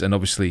years. And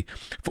obviously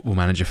Football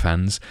Manager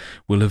fans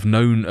will have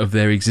known of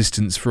their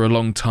existence for a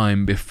long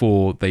time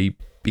before they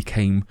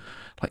became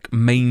like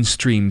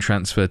mainstream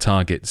transfer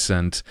targets,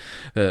 and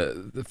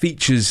the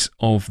features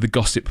of the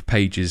gossip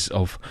pages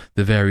of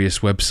the various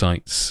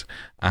websites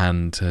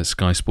and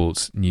Sky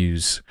Sports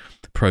news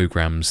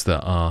programmes that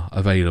are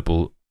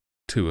available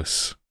to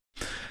us.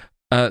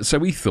 So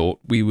we thought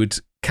we would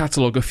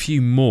catalogue a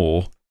few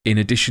more in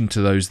addition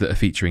to those that are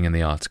featuring in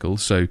the article.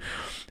 So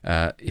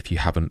if you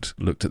haven't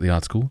looked at the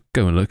article,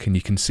 go and look and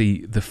you can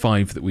see the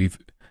 5 that we've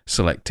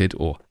selected,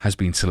 or has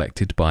been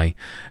selected by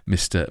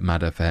Mr.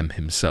 Mad FM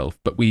himself.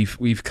 But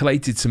we've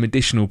collated some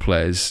additional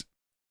players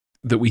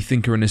that we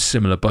think are in a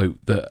similar boat,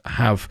 that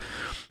have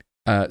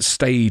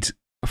stayed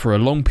for a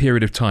long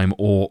period of time,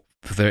 or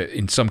for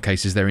in some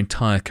cases their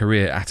entire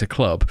career at a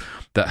club,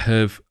 that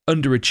have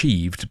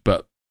underachieved,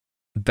 but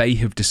they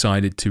have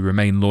decided to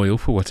remain loyal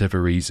for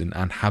whatever reason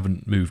and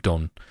haven't moved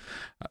on.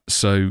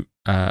 So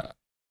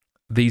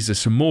these are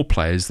some more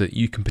players that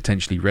you can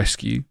potentially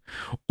rescue,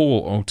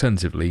 or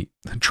alternatively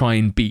try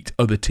and beat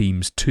other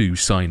teams to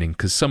signing,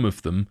 because some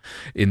of them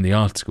in the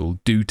article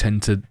do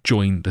tend to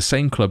join the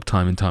same club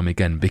time and time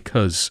again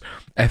because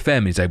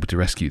FM is able to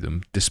rescue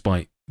them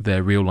despite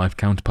their real life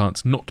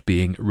counterparts not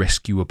being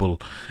rescuable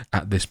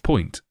at this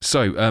point.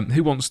 So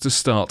who wants to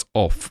start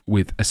off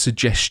with a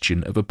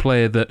suggestion of a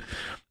player that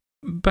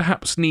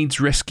perhaps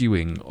needs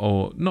rescuing,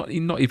 or not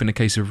even a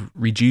case of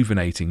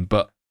rejuvenating,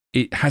 but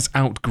it has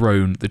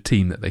outgrown the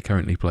team that they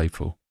currently play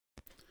for?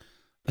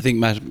 I think,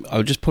 Matt,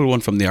 I'll just pull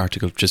one from the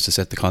article just to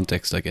set the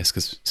context, I guess,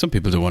 because some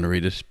people don't want to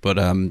read it. But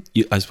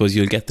I suppose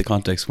you'll get the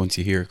context once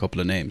you hear a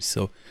couple of names.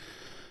 So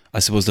I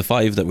suppose the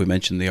 5 that we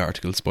mentioned in the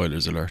article,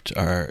 spoilers alert,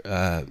 are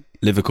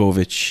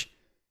Livakovic,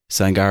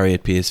 Sangari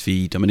at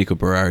PSV, Domenico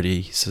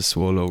Berardi,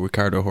 Sassuolo,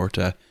 Ricardo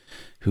Horta,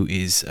 who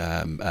is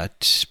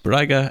at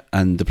Braga,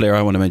 and the player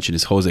I want to mention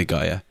is Jose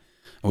Gaya.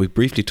 And we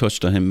briefly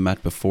touched on him,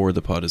 Matt, before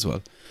the pod as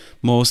well.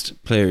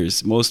 Most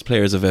players of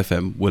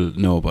FM will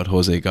know about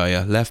Jose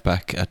Gaya, left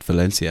back at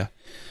Valencia.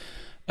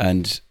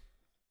 And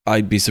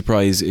I'd be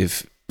surprised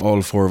if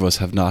all 4 of us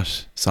have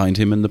not signed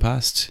him in the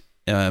past.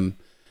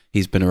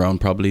 He's been around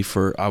probably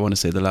for, I want to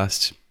say, the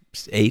last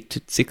 8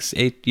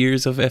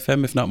 years of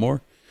FM, if not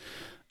more.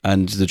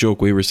 And the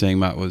joke we were saying,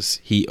 Matt,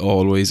 was he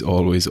always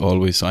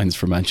signs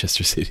for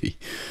Manchester City.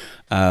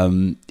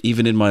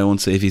 Even in my own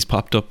save, he's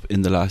popped up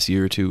in the last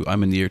year or two.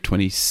 I'm in the year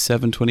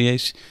 27,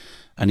 28,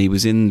 and he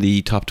was in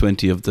the top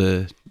 20 of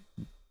the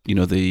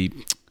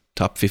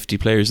top 50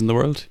 players in the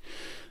world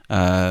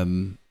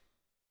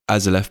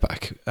as a left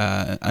back.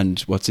 And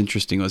what's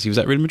interesting was he was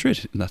at Real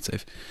Madrid in that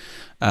save.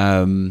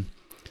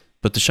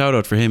 But the shout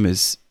out for him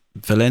is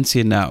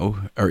Valencia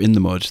now are in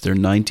the mud. They're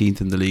 19th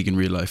in the league in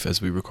real life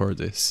as we record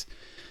this.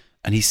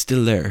 And he's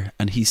still there,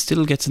 and he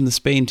still gets in the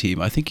Spain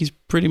team. I think he's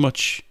pretty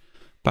much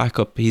back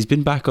up. He's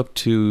been back up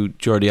to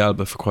Jordi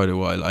Alba for quite a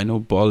while. I know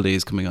Balde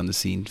is coming on the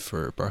scene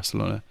for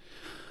Barcelona,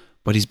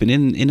 but he's been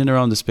in and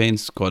around the Spain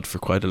squad for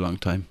quite a long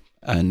time.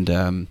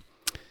 And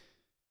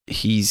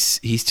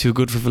he's too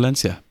good for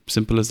Valencia.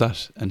 Simple as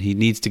that. And he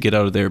needs to get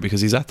out of there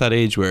because he's at that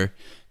age where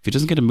if he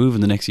doesn't get a move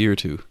in the next year or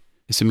two,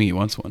 assuming he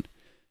wants one,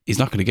 he's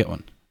not going to get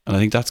one. And I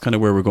think that's kind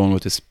of where we're going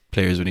with this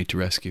players we need to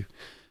rescue.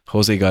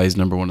 Jose Guy is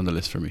number one on the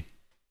list for me.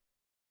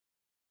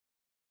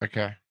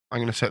 Okay, I'm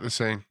going to set the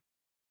scene.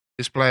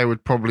 This player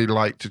would probably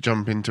like to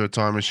jump into a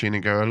time machine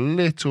and go a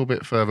little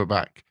bit further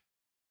back.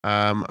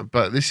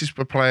 But this is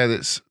a player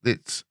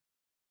that's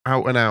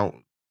out and out,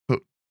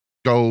 put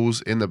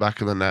goals in the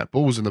back of the net,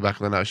 balls in the back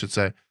of the net, I should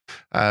say.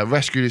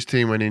 Rescued his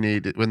team when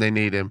they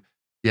need him.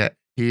 Yet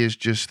he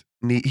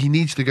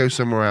needs to go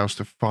somewhere else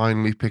to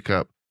finally pick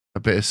up a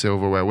bit of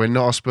silverware. We're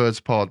not a Spurs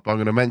pod, but I'm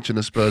going to mention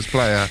a Spurs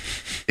player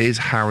is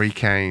Harry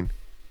Kane.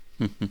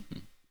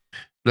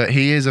 Look,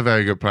 he is a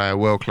very good player,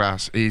 world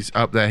class. He's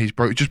up there.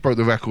 Just broke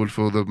the record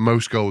for the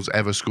most goals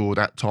ever scored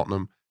at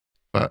Tottenham.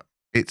 But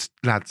it's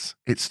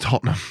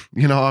Tottenham.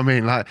 You know what I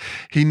mean? Like,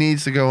 he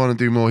needs to go on and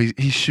do more.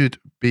 He should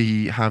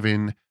be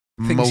having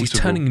multiple. He's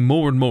turning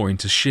more and more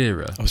into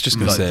Shearer. I was just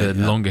going to say,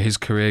 the longer his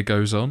career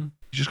goes on.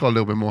 He's just got a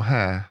little bit more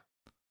hair.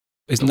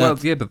 But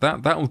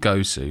that will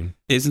go soon.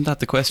 Isn't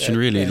that the question,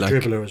 really? Like,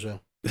 dribbler as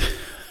well.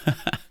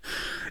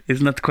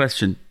 Isn't that the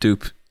question,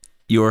 Dupe?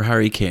 You're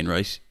Harry Kane,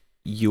 right?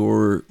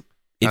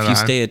 If you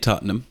stay at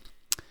Tottenham,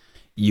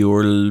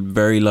 you're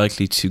very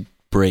likely to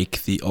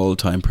break the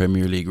all-time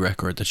Premier League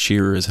record that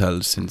Shearer has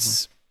held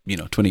since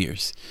 20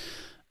 years.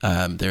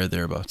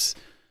 Thereabouts.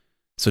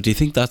 So do you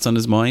think that's on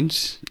his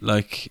mind?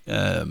 Like,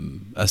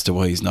 as to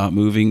why he's not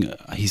moving?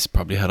 He's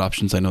probably had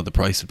options. I know the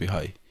price would be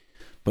high,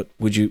 but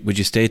would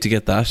you stay to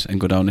get that and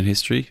go down in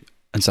history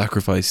and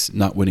sacrifice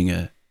not winning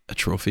a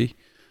trophy,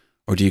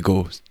 or do you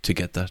go to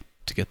get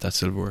that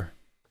silverware?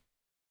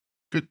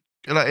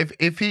 Like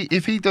if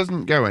he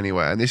doesn't go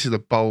anywhere, and this is a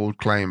bold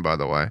claim by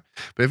the way,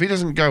 but if he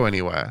doesn't go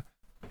anywhere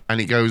and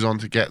he goes on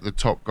to get the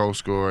top goal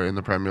scorer in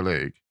the Premier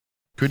League,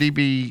 could he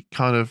be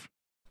kind of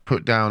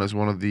put down as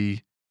one of the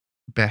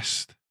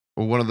best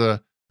or one of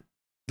the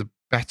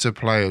better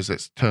players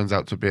that turns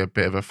out to be a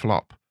bit of a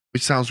flop?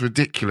 Which sounds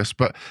ridiculous,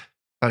 but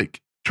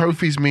like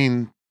trophies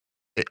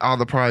are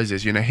the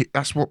prizes.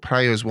 That's what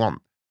players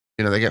want.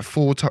 They get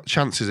 4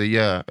 chances a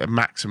year at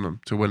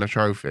maximum to win a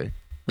trophy.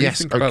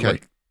 Yes,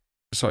 okay.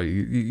 Sorry,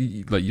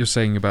 you're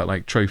saying about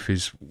like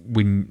trophies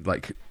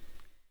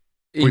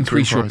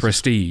increase your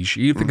prestige.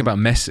 You think about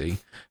Messi,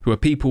 who are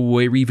people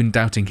were even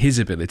doubting his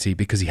ability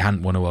because he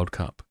hadn't won a World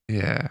Cup.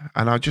 Yeah,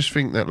 and I just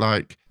think that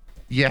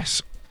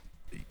yes,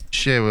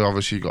 Shearer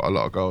obviously got a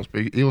lot of goals,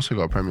 but he also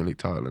got a Premier League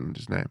title in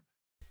his name.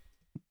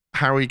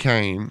 Harry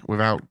Kane,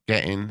 without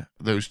getting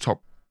those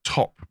top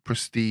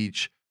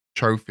prestige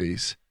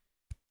trophies,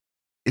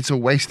 it's a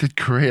wasted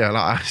career.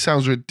 Like, it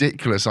sounds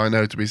ridiculous, I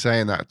know, to be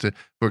saying that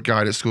for a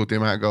guy that scored the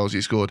amount of goals he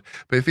scored.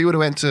 But if he would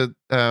have went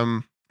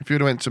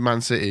to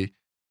Man City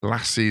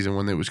last season,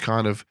 when it was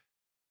kind of,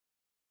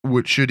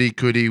 should he,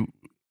 could he,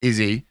 is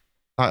he?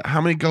 Like,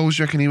 how many goals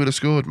do you reckon he would have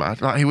scored, man?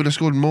 Like, he would have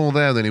scored more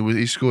there than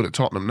he scored at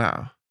Tottenham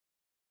now.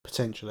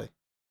 Potentially.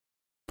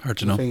 Hard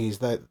to know. The thing is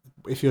that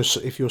if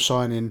you're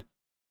signing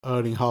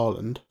Erling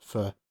Haaland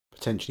for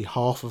potentially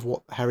half of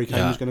what Harry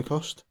Kane was going to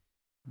cost,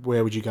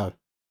 where would you go?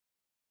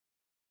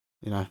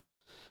 Oh,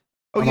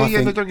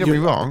 yeah, don't get me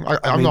wrong.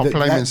 I'm not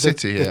blaming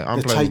City here.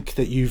 The take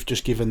that you've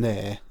just given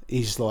there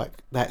is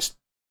that's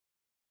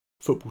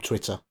football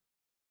Twitter.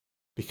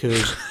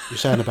 Because you're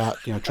saying about,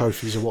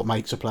 trophies are what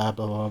makes a player,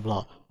 blah, blah,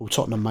 blah. Well,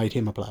 Tottenham made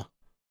him a player.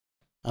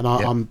 And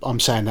I'm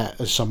saying that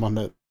as someone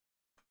that,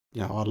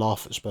 I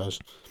laugh at Spurs.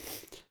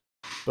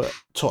 But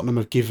Tottenham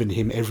have given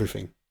him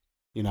everything.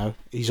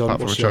 He's on...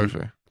 Apart from a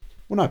trophy.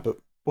 Well, no, but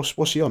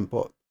what's he on?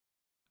 What,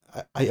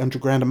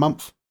 800 grand a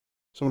month?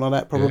 Something like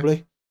that,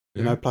 probably.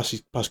 Yeah.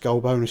 Plus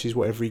goal bonuses,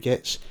 whatever he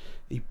gets.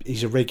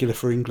 He's a regular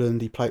for England.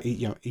 That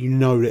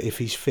if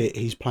he's fit,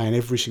 he's playing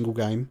every single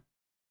game.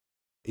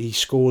 He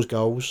scores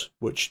goals,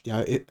 which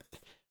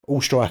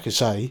all strikers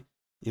say.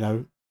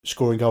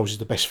 Scoring goals is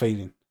the best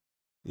feeling.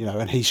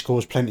 And he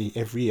scores plenty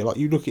every year. Like,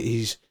 you look at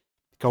his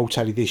goal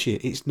tally this year,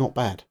 it's not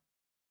bad.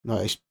 No,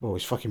 it's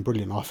fucking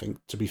brilliant, I think,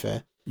 to be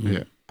fair.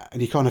 Yeah.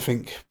 And you kind of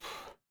think,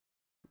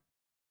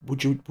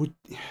 would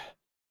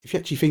if you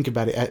actually think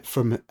about it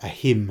from a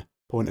him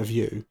point of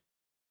view,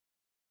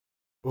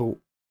 well,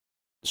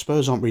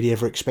 Spurs aren't really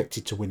ever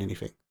expected to win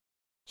anything.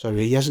 So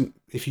he hasn't.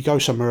 If you go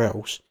somewhere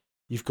else,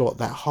 you've got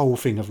that whole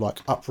thing of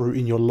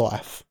uprooting your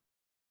life,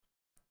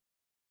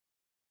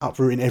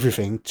 uprooting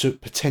everything to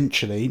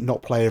potentially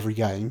not play every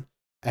game,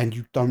 and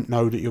you don't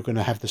know that you're going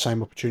to have the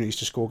same opportunities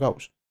to score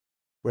goals.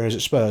 Whereas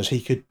at Spurs,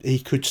 he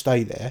could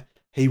stay there.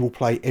 He will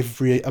play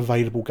every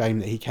available game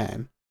that he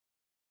can.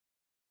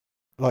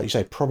 Like you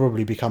say,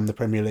 probably become the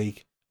Premier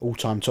League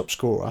all-time top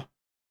scorer,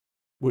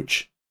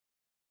 which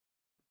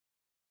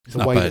it's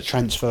the way that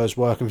transfers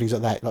work and things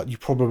like that,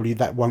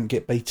 that won't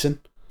get beaten.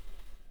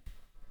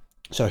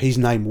 So his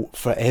name will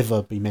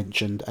forever be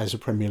mentioned as a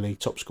Premier League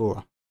top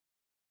scorer.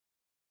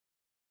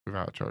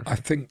 Without a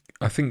trophy.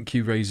 I think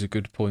you raise a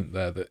good point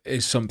there. That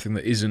is something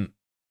that isn't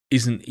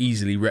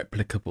easily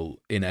replicable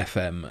in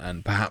FM,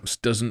 and perhaps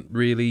doesn't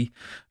really.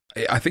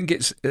 I think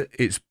it's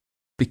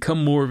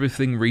become more of a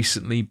thing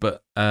recently,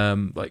 but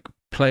like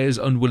players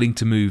unwilling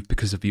to move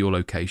because of your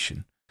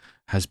location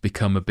has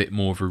become a bit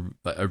more of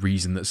a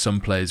reason that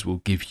some players will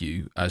give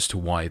you as to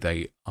why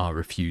they are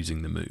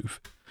refusing the move.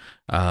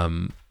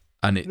 And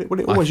it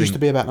always used to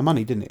be about the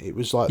money, didn't it? It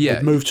was like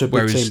they'd move to a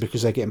big team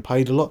because they're getting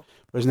paid a lot,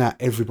 whereas now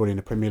everybody in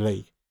the Premier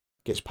League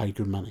gets paid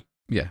good money.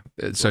 Yeah,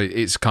 so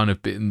it's kind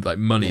of been like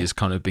money has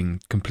kind of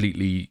been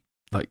completely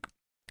like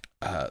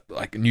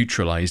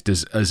neutralized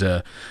as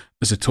a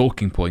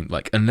talking point.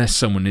 Like, unless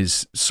someone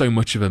is so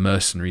much of a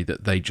mercenary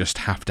that they just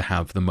have to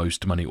have the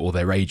most money, or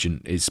their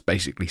agent is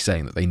basically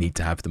saying that they need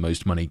to have the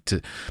most money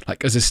to,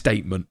 like, as a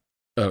statement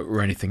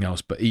or anything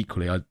else. But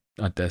equally, I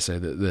dare say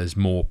that there's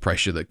more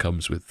pressure that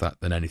comes with that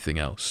than anything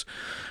else.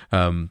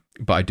 But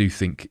I do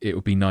think it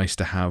would be nice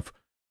to have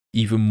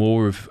even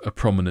more of a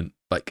prominent,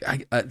 like,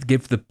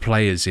 give the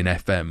players in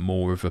FM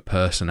more of a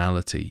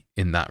personality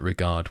in that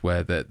regard,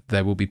 where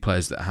there will be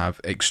players that have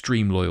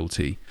extreme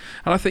loyalty.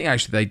 And I think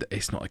actually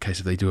it's not a case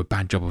of they do a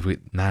bad job of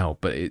it now,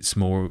 but it's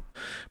more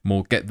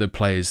get the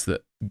players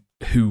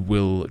who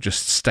will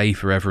just stay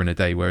forever and a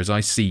day. Whereas I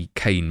see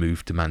Kane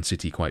move to Man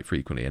City quite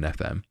frequently in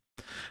FM.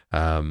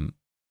 And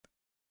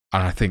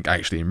I think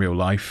actually in real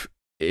life,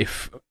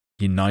 if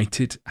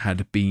United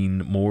had been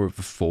more of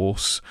a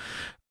force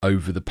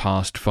over the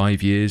past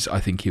 5 years, I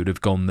think he would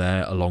have gone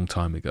there a long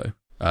time ago.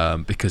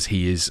 Because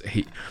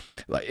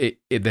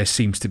there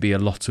seems to be a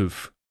lot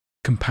of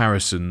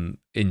comparison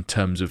in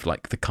terms of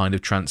like the kind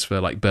of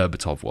transfer like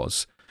Berbatov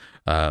was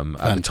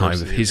at the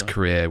time of his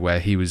career,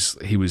 where he was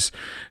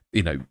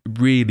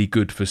really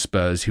good for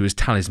Spurs. He was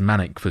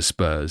talismanic for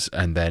Spurs,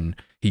 and then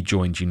he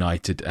joined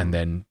United, and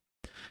then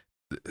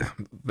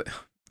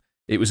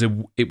it was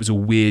a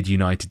weird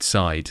United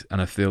side,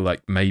 and I feel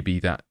like maybe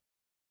that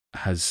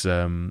has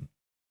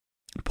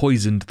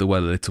poisoned the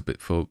well a little bit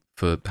for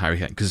Harry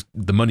Kane, because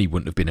the money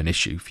wouldn't have been an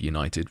issue for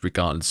United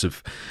regardless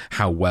of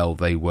how well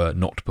they were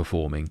not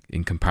performing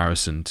in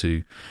comparison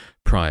to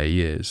prior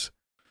years.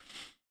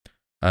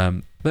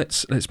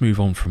 Let's move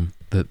on from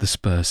the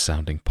Spurs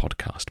sounding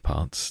podcast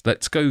parts.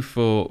 Let's go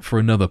for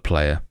another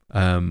player,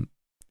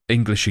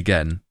 English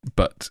again,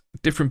 but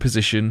different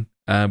position.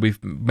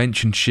 We've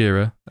mentioned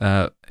Shearer.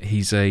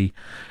 He's a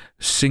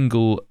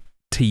single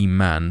team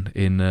man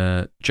in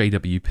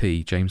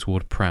JWP, James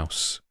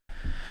Ward-Prowse.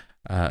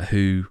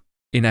 Who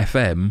in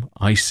FM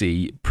I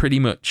see pretty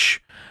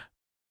much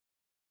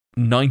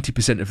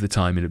 90% of the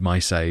time in my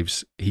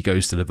saves he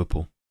goes to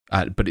Liverpool,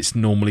 but it's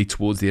normally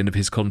towards the end of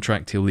his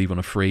contract. He'll leave on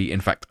a free.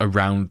 In fact,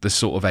 around the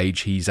sort of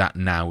age he's at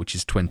now, which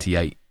is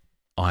 28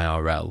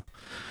 IRL,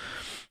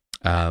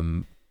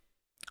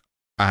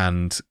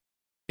 and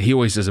he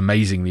always does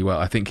amazingly well.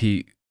 I think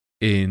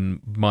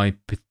my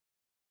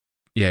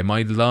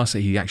last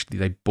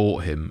they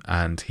bought him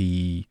and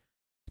he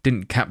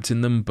didn't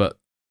captain them, but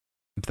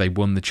they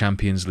won the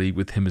Champions League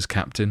with him as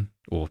captain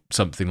or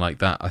something like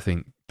that. I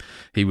think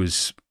he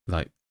was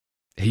like,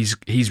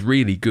 he's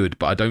really good,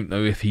 but I don't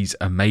know if he's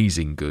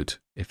amazing good,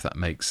 if that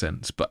makes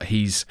sense. But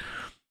he's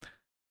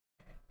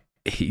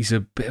a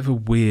bit of a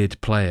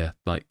weird player.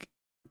 Like,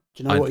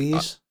 do you know what he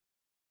is?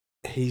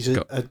 He's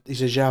a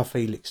João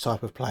Felix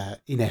type of player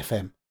in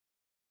FM,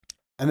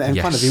 and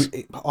yes, kind of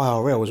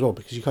IRL as well,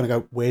 because you kind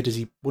of go, what does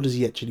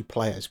he actually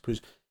play as?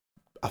 Because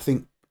I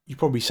think you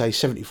probably say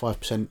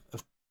 75%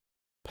 of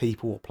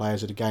people or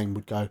players of the game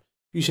would go,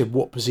 you said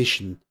what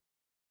position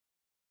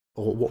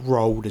or what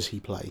role does he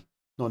play?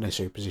 Not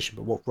necessarily position,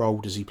 but what role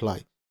does he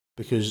play?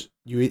 Because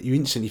you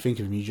instantly think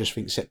of him, you just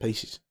think set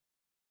pieces.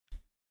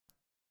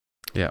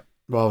 Yeah.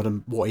 Rather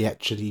than what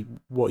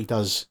he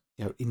does,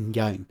 in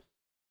game.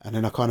 And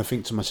then I kind of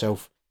think to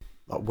myself,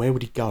 like, where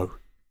would he go?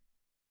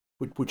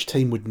 Which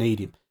team would need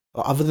him?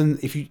 Like, other than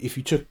if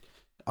you took,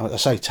 I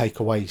say take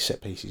away set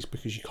pieces,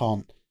 because you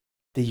can't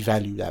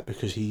devalue that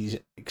because he's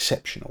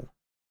exceptional.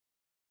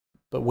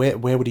 But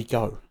where would he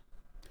go?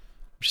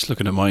 I'm just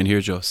looking at mine here,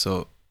 Joe.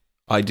 So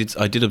I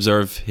did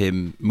observe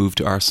him move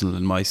to Arsenal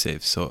in my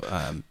save. So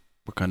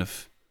we're kind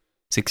of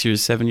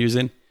 7 years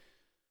in.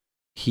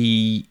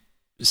 He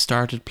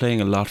started playing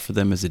a lot for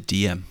them as a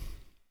DM.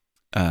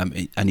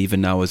 And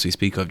even now, as we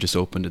speak, I've just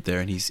opened it there,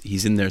 and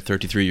he's in there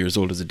 33 years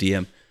old as a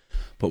DM.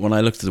 But when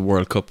I looked at the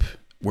World Cup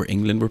where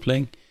England were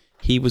playing,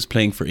 he was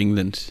playing for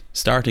England,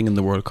 starting in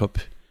the World Cup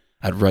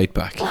at right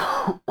back.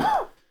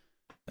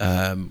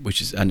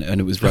 Which is and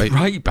it was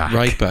right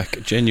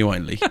back,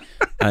 genuinely.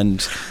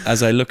 And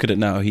as I look at it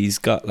now, he's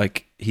got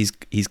like he's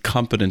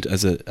competent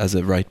as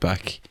a right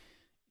back,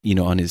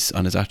 on his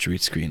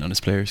attribute screen, on his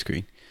player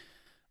screen,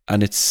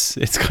 and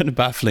it's kind of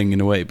baffling in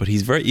a way. But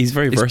he's very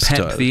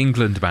versatile. Pep the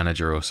England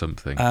manager or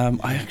something?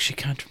 I actually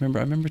can't remember.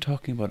 I remember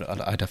talking about it.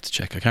 I'd have to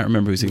check. I can't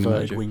remember who's England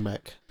manager. Wing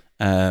back.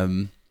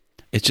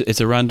 It's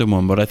a random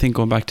one, but I think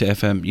going back to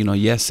FM,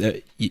 yes,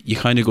 you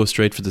kind of go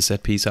straight for the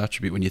set piece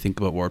attribute when you think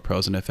about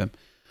Ward-Prowse and FM.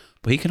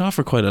 But he can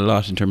offer quite a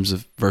lot in terms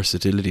of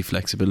versatility,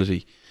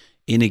 flexibility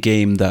in a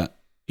game that,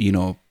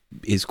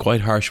 is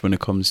quite harsh when it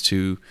comes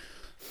to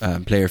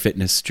player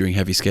fitness during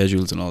heavy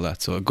schedules and all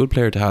that. So a good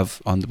player to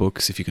have on the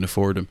books if you can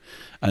afford him.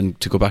 And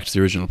to go back to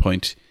the original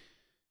point,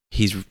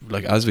 he's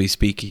like, as we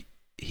speak,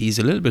 he's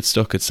a little bit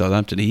stuck at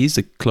Southampton. He's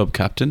the club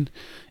captain.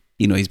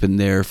 He's been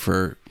there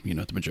for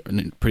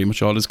pretty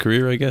much all his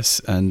career, I guess.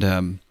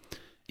 And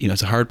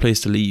it's a hard place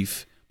to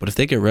leave. But if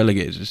they get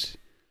relegated,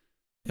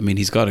 I mean,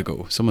 he's got to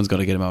go. Someone's got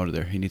to get him out of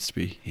there. He needs to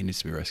be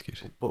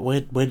rescued. But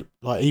where,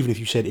 like, even if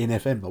you said in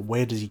FM, like,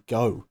 where does he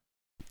go?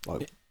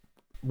 Like,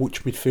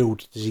 which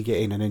midfield does he get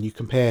in? And then you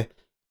compare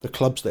the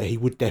clubs that he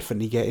would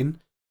definitely get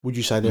in. Would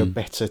you say they're a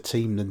better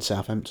team than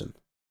Southampton?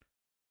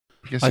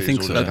 I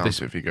think so.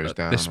 If he goes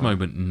down, at this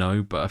moment,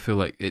 no. But I feel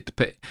like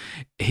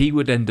he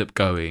would end up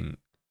going.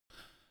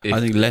 I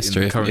think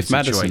Leicester. If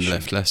Maddison situation,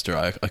 left Leicester,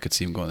 I could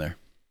see him going there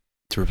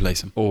to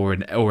replace him,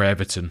 or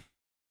Everton.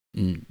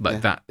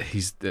 That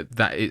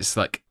it's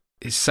like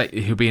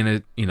he'll be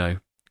in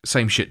a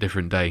same shit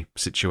different day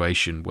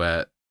situation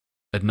where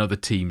another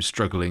team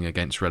struggling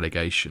against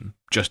relegation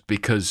just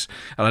because,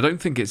 and I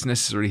don't think it's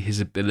necessarily his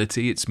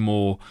ability, it's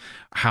more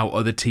how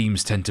other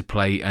teams tend to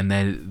play and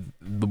then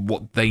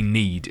what they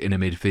need in a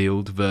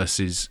midfield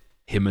versus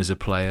him as a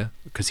player,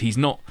 because he's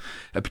not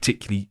a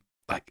particularly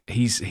like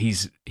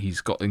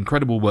he's got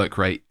incredible work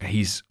rate,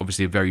 he's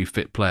obviously a very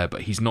fit player,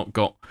 but he's not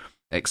got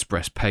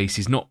express pace,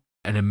 he's not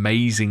an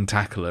amazing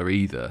tackler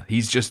either.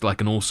 He's just like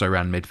an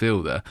also-ran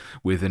midfielder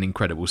with an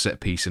incredible set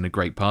piece and a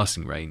great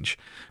passing range.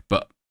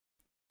 But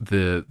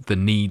the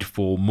need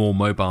for more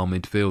mobile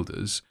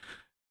midfielders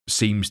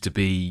seems to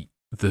be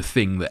the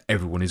thing that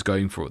everyone is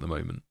going for at the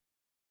moment.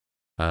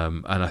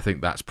 And I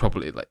think that's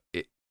probably like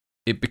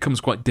it becomes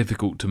quite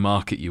difficult to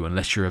market you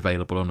unless you're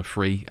available on a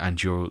free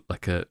and you're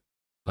like a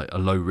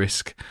low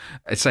risk.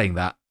 Saying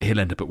that, he'll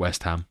end up at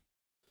West Ham.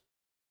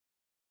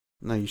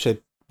 No, you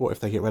said what if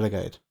they get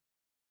relegated?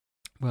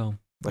 Well,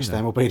 West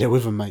Ham will be there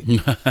with them, mate.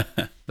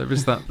 There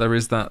is that.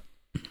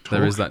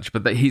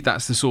 But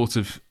that's the sort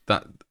of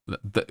that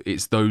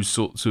it's those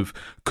sorts of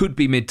could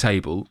be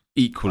mid-table,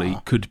 equally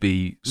could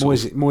be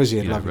Moisey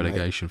would love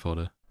relegation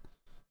fodder.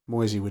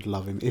 Moisey would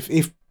love him.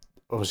 If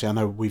obviously I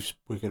know we're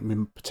going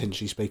to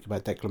potentially speak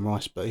about Declan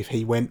Rice, but if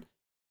he went,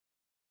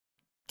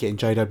 getting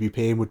JWP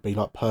in would be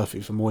like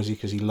perfect for Moisey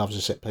because he loves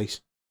a set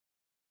piece.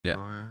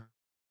 Yeah,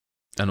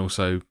 and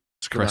also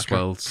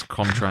Cresswell's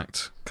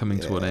contract coming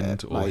to an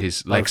end, or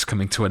his legs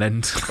coming to an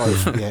end.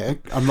 Both, yeah,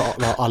 I'm not.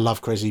 Like, I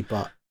love Cressy,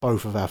 but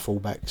both of our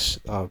fullbacks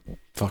are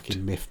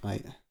fucking myth,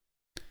 mate.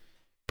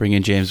 Bring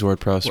in James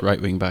Ward-Prowse,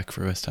 right wing back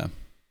for West Ham.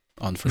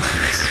 On for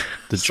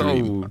the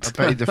dream. I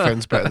bet he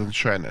defends better than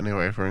Trent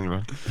anyway for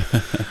England.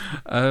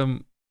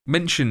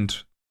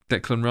 Mentioned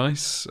Declan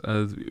Rice.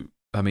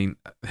 I mean,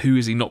 who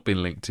has he not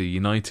been linked to?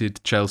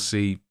 United,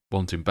 Chelsea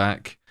want him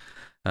back.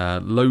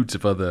 Loads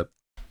of other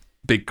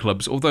big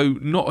clubs, although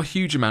not a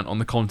huge amount on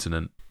the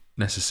continent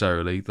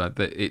necessarily. Like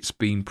that, it's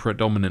been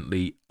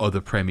predominantly other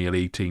Premier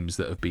League teams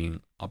that have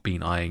been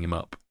eyeing him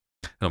up.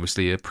 And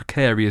obviously, a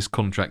precarious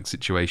contract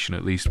situation,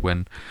 at least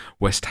when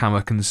West Ham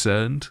are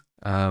concerned.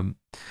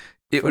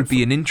 It would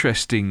be an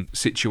interesting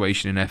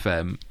situation in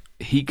FM.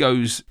 He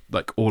goes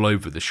like all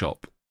over the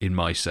shop in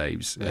my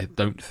saves. I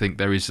don't think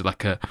there is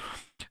like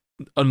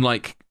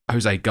unlike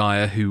Jose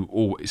Gaya,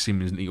 who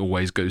seemingly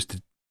always goes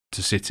to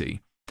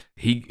City.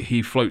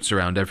 He floats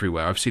around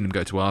everywhere. I've seen him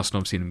go to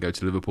Arsenal. I've seen him go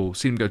to Liverpool.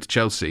 Seen him go to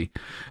Chelsea.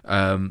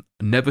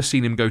 Never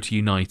seen him go to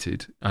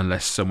United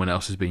unless someone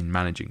else has been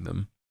managing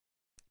them.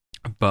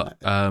 But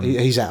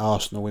he's at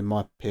Arsenal in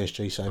my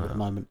PSG save at the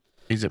moment.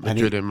 He's at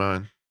Madrid in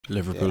mine.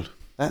 Liverpool. Yeah.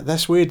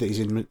 That's weird that he's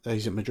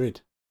at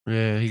Madrid.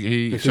 Yeah,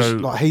 he's a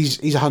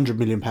 £100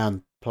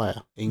 million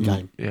player in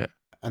game. Yeah,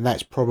 and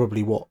that's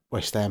probably what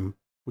West Ham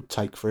would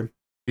take for him.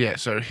 Yeah,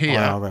 so here,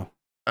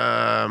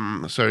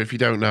 IRL. So if you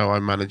don't know,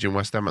 I'm managing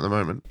West Ham at the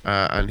moment,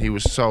 and he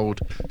was sold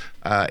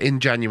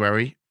in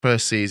January,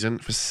 first season,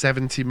 for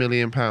 £70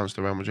 million to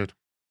Real Madrid.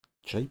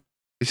 Cheap.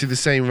 This is the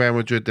same Real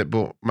Madrid that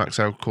bought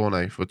Maxwell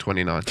Cornet for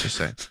 29. Just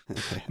saying.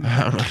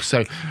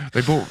 So they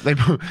bought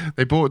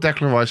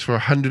Declan Rice for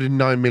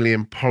 109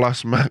 million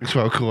plus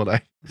Maxwell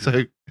Cornet.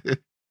 So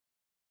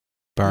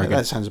bargain.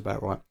 That sounds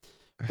about right.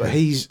 But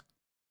he's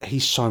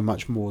so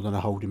much more than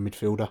a holding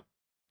midfielder.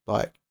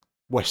 Like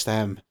West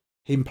Ham,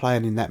 him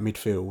playing in that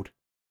midfield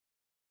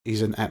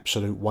is an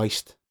absolute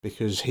waste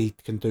because he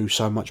can do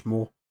so much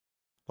more.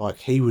 Like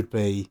he would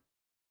be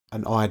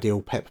an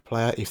ideal Pep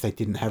player if they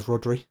didn't have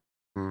Rodri.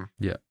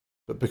 Yeah.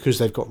 But because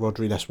they've got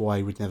Rodri, that's why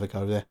he would never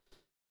go there.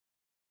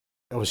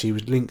 Obviously, he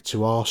was linked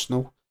to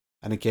Arsenal.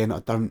 And again,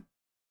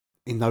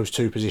 in those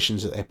two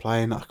positions that they're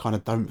playing, I kind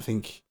of don't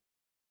think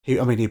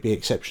he'd be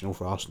exceptional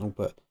for Arsenal,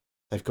 but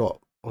they've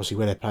got, obviously,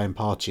 where they're playing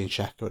Partey and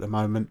Xhaka at the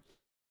moment.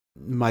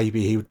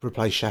 Maybe he would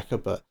replace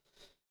Xhaka, but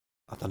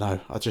I don't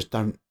know. I just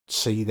don't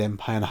see them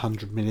paying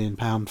 £100 million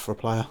for a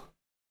player.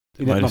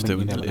 If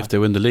they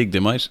win the league, they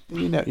might.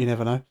 You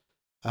never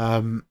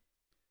know.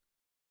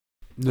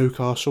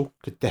 Newcastle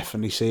could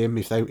definitely see him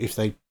if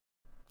they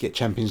get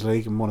Champions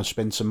League and want to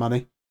spend some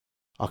money.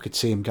 I could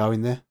see him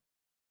going there.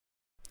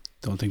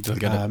 Don't think they'll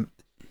get it.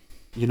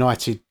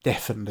 United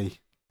definitely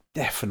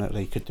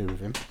could do with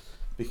him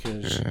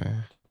because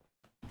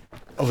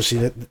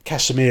obviously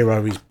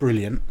Casemiro is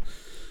brilliant,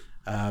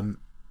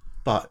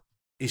 but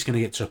it's going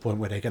to get to a point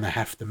where they're going to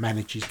have to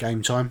manage his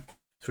game time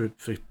for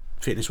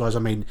fitness wise. I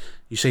mean,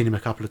 you've seen him a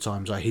couple of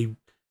times. Like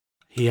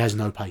he has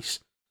no pace,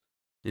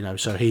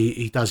 so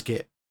he does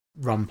get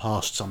run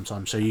past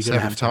sometimes. So you're going to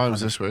have 7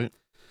 times this week.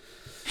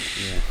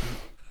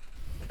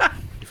 Yeah.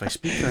 If I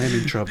speak for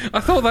him in trouble. I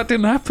thought that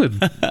didn't happen.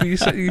 You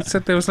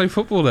said there was no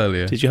football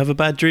earlier. Did you have a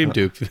bad dream,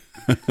 Duke?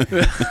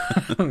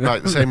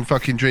 Like the same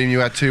fucking dream you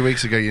had 2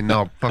 weeks ago, you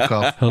knob. Fuck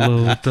off.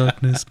 Hello,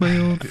 darkness, my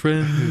old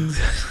friend.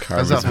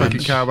 How's that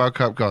fucking Carabao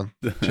Cup gone?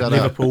 Shut up.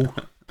 Liverpool,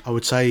 I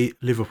would say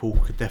Liverpool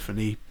could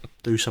definitely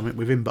do something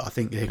with him, but I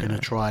think they're going to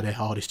try their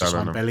hardest to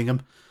sign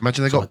Bellingham.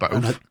 Imagine they got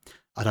both.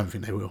 I don't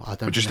think they will. I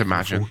don't. Just think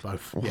they can imagine. afford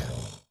both. Yeah.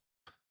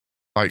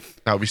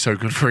 Like, that would be so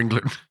good for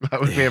England. That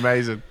would be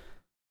amazing.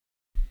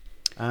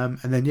 And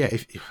then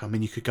if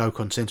you could go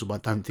continental,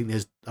 but I don't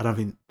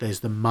think there's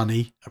the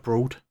money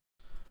abroad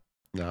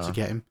to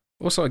get him.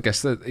 Also, I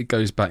guess that it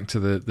goes back to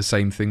the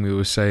same thing we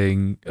were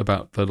saying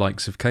about the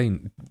likes of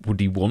Kane. Would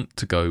he want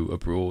to go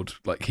abroad?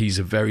 Like, he's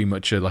very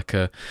much in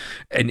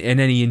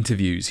any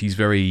interviews, he's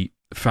very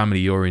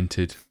family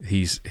oriented.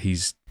 He's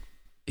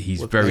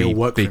very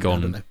big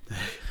on.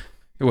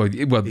 Well,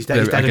 his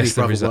dad I and his guess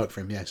there brother is work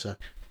for him. Yeah, so.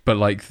 But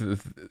like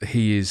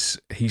he's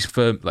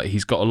firm. Like,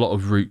 he's got a lot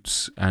of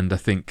roots, and I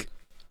think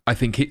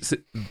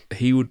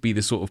he would be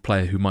the sort of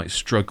player who might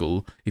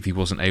struggle if he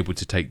wasn't able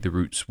to take the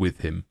roots with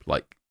him.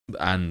 Like.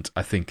 And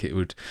I think it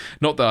would,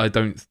 not that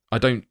I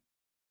don't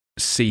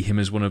see him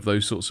as one of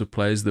those sorts of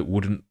players that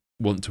wouldn't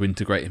want to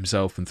integrate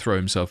himself and throw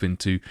himself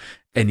into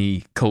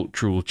any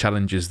cultural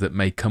challenges that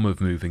may come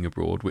of moving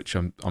abroad, which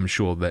I'm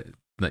sure that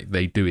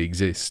they do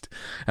exist.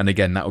 And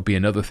again, that would be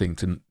another thing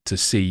to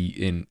see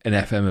in an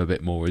FM a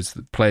bit more, is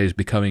that players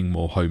becoming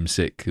more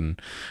homesick and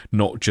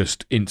not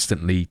just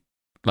instantly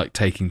like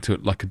taking to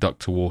it like a duck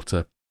to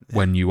water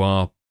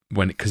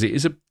because it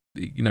is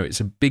it's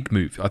a big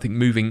move. I think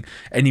moving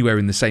anywhere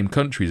in the same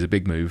country is a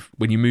big move.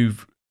 When you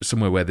move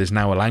somewhere where there's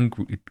now a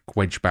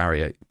language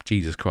barrier,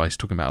 Jesus Christ,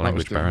 talking about a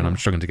language barrier, and I'm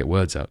struggling to get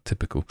words out,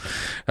 typical.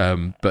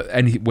 But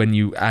when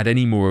you add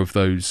any more of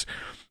those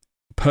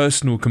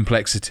personal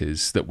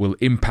complexities that will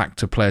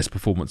impact a player's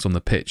performance on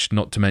the pitch,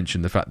 not to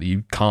mention the fact that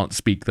you can't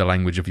speak the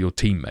language of your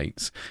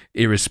teammates,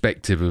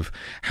 irrespective of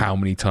how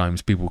many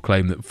times people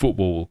claim that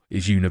football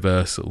is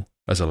universal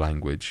as a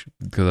language,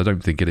 because I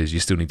don't think it is. You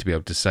still need to be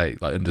able to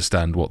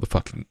understand what the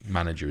fucking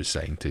manager is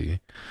saying to you.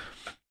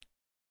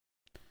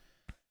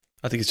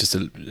 I think it's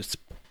just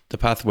the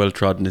path well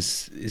trodden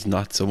is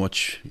not so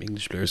much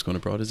English players going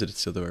abroad, is it?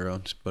 It's the other way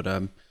around. But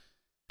I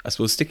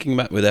suppose sticking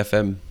with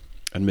FM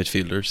and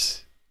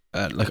midfielders,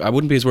 I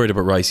wouldn't be as worried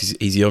about Rice.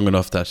 He's young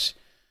enough that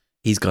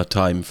he's got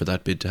time for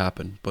that bid to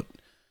happen. But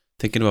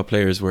thinking about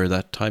players where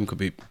that time could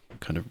be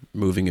kind of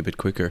moving a bit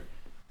quicker.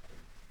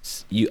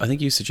 I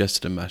think you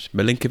suggested him, Matt.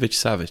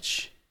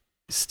 Milinkovic-Savic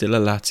is still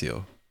at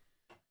Lazio.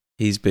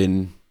 He's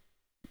been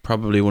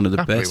probably one of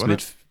the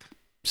best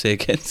Say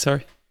again,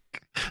 sorry.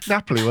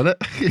 Napoli, wasn't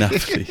it?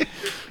 Napoli,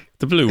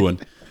 the blue one.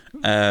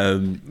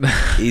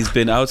 He's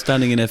been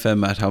outstanding in FM,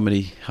 Matt. How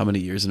many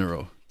years in a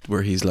row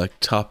where he's like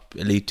top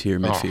elite tier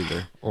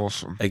midfielder?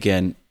 Awesome.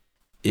 Again,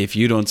 if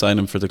you don't sign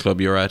him for the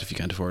club you're at, if you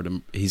can't afford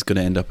him, he's going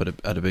to end up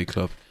at a big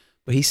club.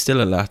 But he's still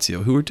at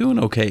Lazio, who are doing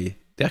okay.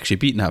 They actually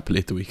beat Napoli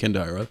at the weekend,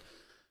 IRL.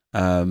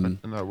 And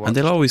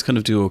they'll always kind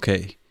of do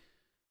okay,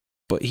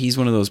 but he's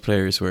one of those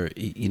players where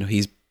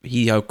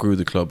he outgrew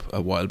the club a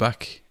while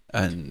back,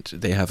 and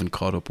they haven't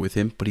caught up with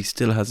him. But he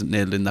still hasn't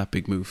nailed in that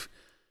big move,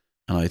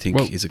 and I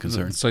think is a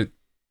concern. So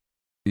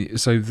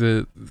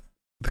the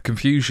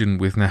confusion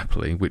with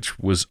Napoli, which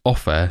was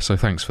off air, so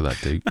thanks for that,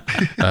 Duke,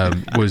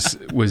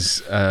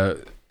 was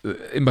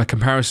in by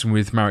comparison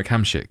with Marek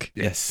Hamšík,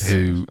 yes,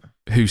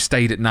 who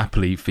stayed at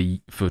Napoli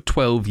for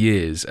 12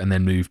 years and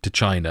then moved to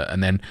China,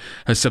 and then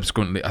has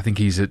subsequently, I think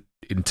he's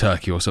in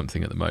Turkey or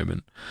something at the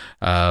moment.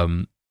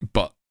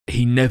 But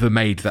he never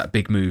made that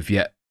big move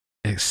yet,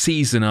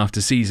 season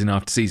after season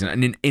after season.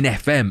 And in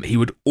FM, he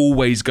would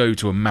always go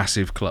to a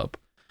massive club.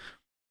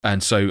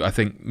 And so I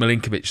think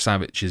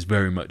Milinkovic-Savic is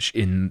very much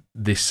in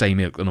this same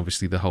ilk, and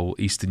obviously the whole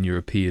Eastern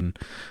European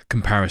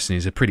comparison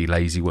is a pretty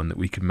lazy one that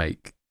we could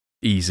make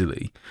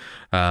easily.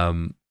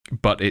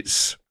 But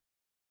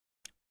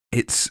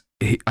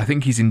I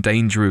think he's in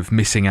danger of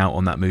missing out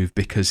on that move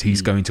because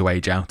he's going to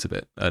age out of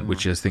it,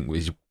 which I think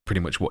is pretty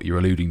much what you're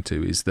alluding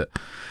to, is that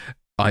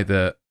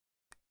either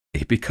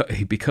he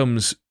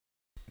becomes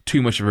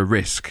too much of a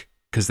risk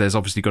because there's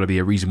obviously got to be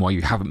a reason why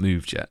you haven't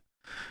moved yet.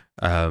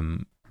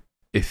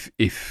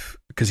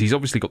 Because he's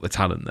obviously got the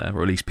talent there,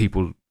 or at least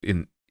people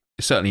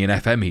certainly in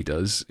FM he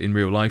does. In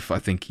real life, I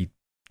think he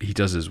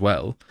does as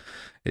well.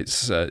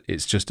 It's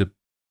just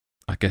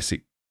I guess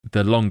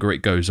the longer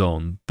it goes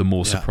on, the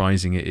more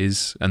surprising it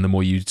is, and the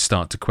more you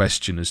start to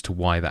question as to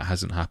why that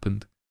hasn't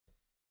happened.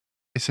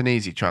 It's an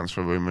easy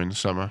transfer rumour in the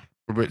summer.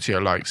 Fabrizio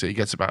likes it. He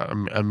gets about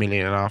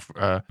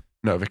 1.5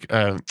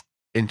 million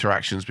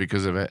interactions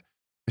because of it.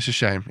 It's a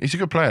shame. He's a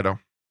good player, though.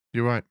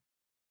 You're right.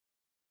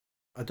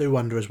 I do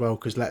wonder as well,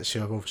 because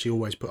Lazio have obviously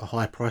always put a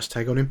high price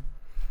tag on him,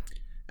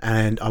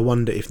 and I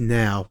wonder if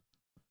now,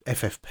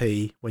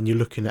 FFP, when you're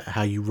looking at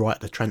how you write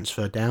the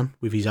transfer down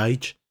with his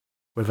age,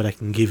 whether they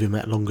can give him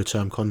that longer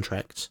term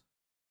contract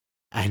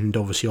and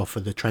obviously offer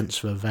the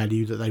transfer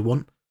value that they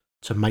want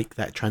to make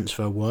that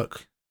transfer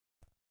work.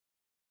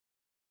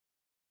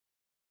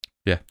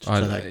 Yeah, So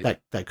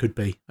that could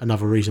be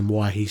another reason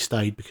why he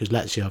stayed, because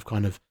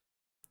Lazio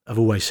I've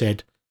always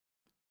said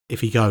if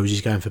he goes,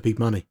 he's going for big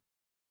money,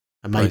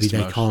 and maybe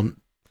they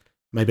can't.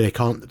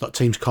 Like,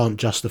 teams can't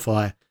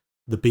justify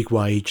the big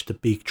wage, the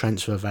big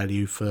transfer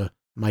value for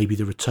maybe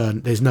the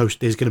return. There's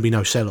going to be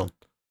no sell on,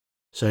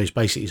 so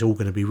it's all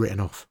going to be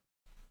written off.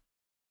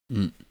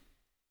 Mm.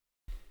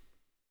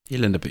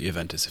 He'll end up at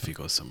Juventus if he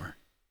goes somewhere.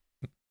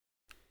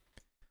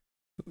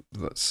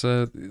 That's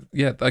I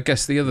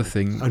guess the other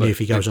thing, only if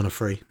he goes on a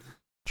free.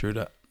 True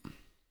that.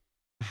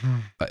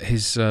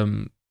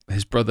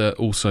 His brother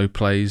also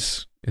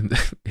plays in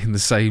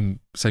the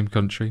same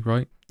country,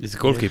 right? He's a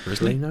goalkeeper,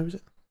 isn't he? Knows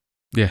it.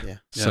 Yeah.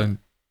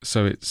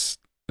 So it's.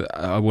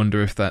 I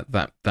wonder if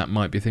that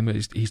might be a thing. But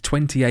he's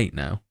 28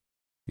 now.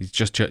 He's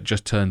just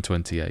turned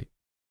 28.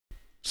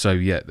 So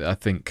yeah, I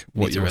think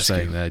what you're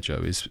saying there,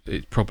 Joe, is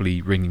it's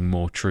probably ringing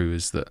more true,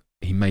 is that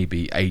he may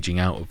be aging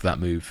out of that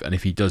move, and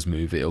if he does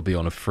move, it'll be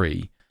on a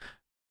free.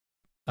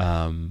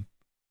 But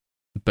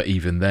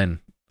even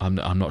then, I'm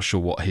not sure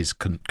what his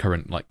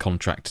current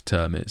contract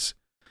term is,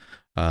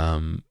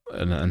 and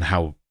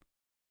how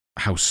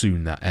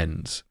soon that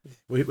ends.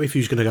 If he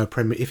was going to go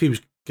if he was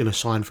going to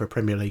sign for a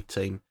Premier League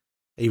team,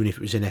 even if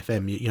it was in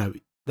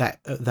FM, that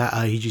at that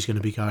age he's going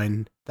to be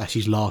going. That's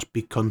his last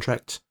big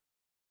contract.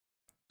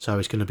 So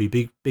it's going to be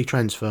big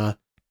transfer,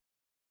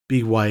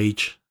 big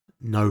wage,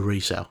 no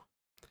resale.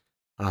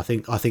 And I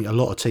think a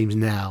lot of teams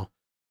now,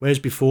 whereas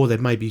before they'd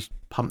maybe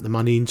pump the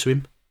money into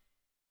him,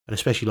 and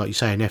especially like you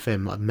say in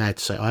FM, I'm mad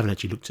to say I haven't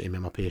actually looked at him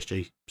in my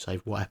PSG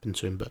save what happened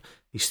to him, but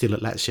he's still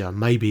at Lazio.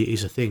 Maybe it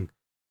is a thing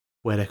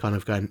where they're kind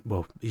of going,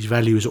 well, his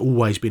value has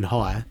always been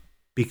higher.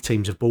 Big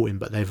teams have bought him,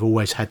 but they've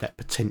always had that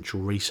potential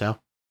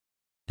resale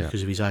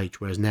because of his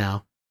age, whereas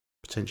now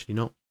potentially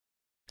not.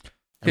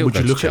 And would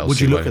you look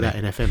at that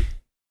in FM?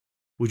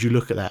 Would you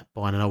look at that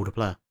buying an older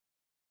player?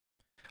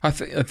 I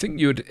think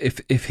you would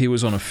if he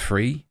was on a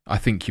free. I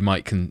think you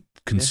might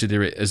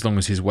consider it, as long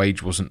as his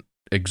wage wasn't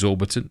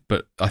exorbitant.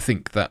 But I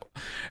think that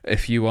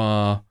if you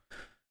are,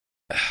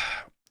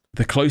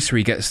 the closer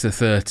he gets to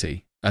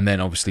 30, and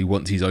then obviously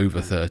once he's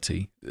over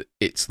 30,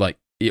 it's like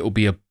it'll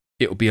be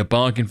a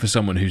bargain for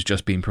someone who's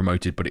just been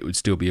promoted, but it would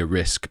still be a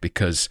risk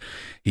because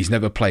he's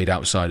never played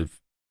outside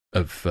of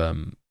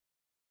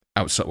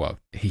outside. Well,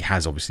 he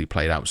has obviously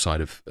played outside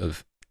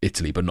of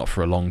Italy, but not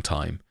for a long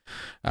time.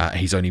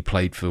 He's only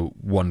played for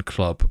one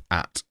club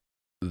at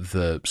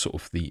the sort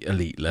of the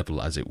elite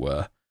level, as it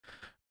were.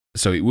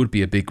 So it would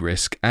be a big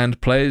risk. And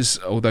players,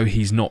 although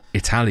he's not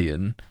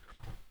Italian,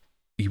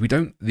 you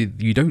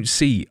don't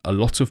see a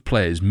lot of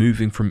players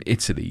moving from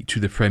Italy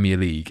to the Premier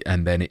League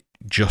and then it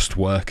just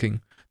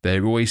working.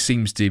 There always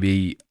seems to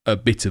be a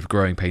bit of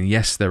growing pain.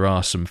 Yes, there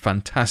are some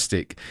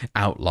fantastic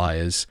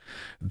outliers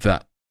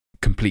that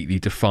completely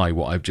defy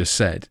what I've just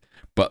said,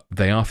 but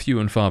they are few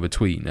and far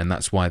between, and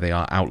that's why they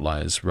are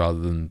outliers rather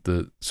than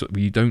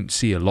you don't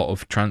see a lot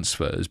of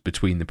transfers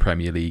between the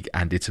Premier League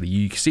and Italy.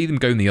 You see them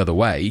going the other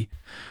way,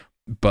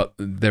 but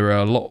there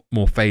are a lot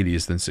more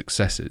failures than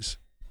successes.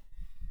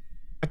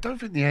 I don't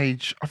think the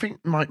age. I think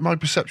my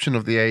perception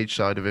of the age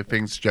side of it,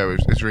 things, Joe,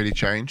 has really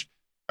changed.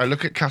 I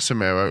look at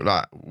Casemiro,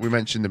 like we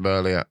mentioned him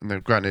earlier,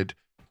 and granted,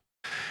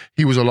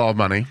 he was a lot of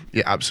money.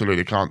 Yeah,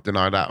 absolutely can't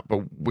deny that.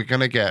 But we're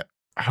going to get,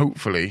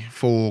 hopefully,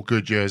 4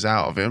 good years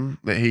out of him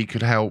that he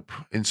could help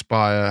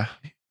inspire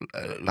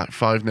like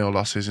 5-0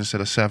 losses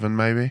instead of 7,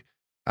 maybe.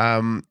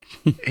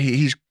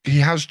 He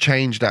has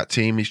changed that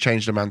team. He's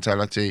changed the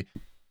mentality.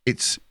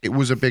 It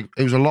was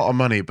a lot of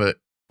money, but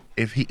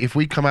if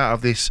we come out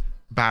of this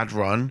bad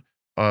run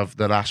of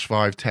the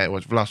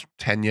last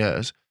 10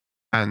 years,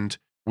 and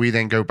we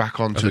then go back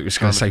onto. I think was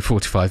going to say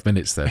 45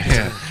 minutes there.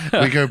 Yeah,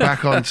 we go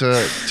back onto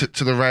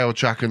to the rail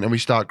track and we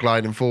start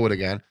gliding forward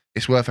again.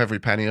 It's worth every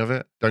penny of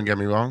it. Don't get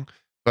me wrong,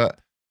 but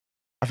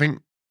I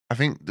think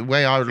the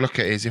way I would look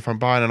at it is if I'm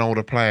buying an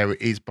older player,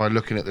 it is by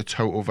looking at the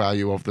total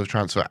value of the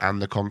transfer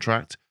and the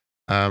contract,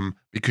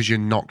 because you're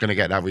not going to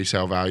get that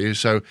resale value.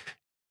 So.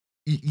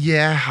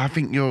 Yeah, I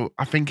think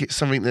it's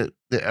something that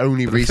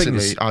only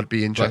recently I'd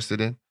be interested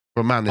in.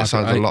 But man, this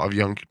signs a lot of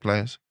young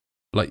players.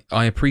 Like,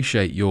 I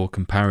appreciate your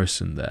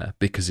comparison there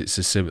because it's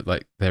a similar.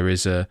 Like, there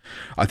is a.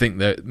 I think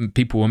that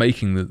people were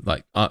making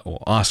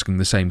or asking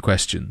the same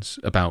questions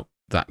about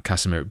that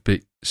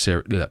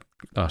Casemiro.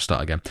 I'll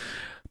start again.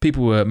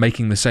 People were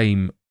making the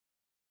same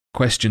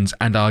questions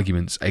and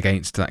arguments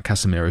against that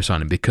Casemiro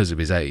signing because of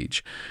his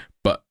age.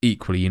 But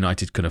equally,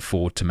 United can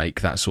afford to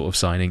make that sort of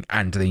signing,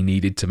 and they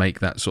needed to make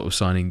that sort of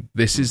signing.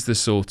 This is the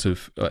sort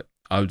of,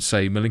 I would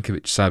say,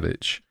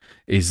 Milinkovic-Savic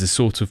is the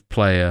sort of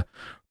player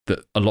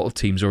that a lot of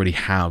teams already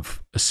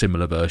have a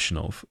similar version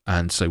of,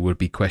 and so would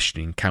be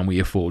questioning, can we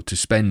afford to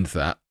spend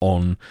that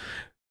on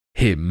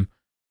him,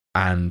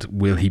 and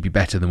will he be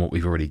better than what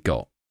we've already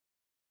got?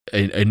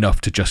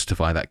 enough to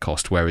justify that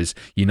cost, whereas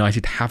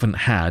United haven't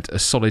had a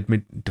solid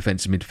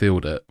defensive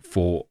midfielder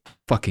for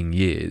fucking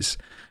years.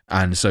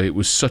 And so it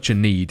was such a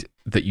need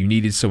that you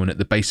needed someone at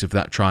the base of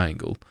that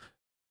triangle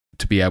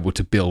to be able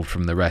to build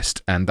from the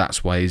rest. And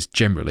that's why he's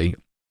generally,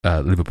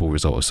 Liverpool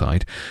result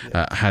aside,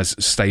 has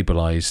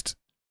stabilised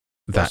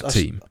that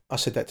team. I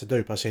said that to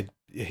Dupe. I said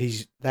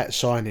that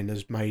signing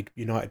has made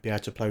United be able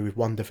to play with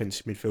one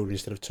defensive midfielder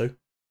instead of two.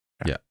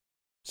 Yeah.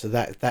 So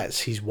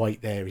that's his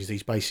weight there.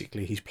 He's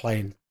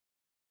playing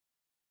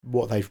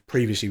what they've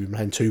previously been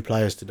playing two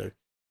players to do,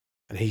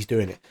 and he's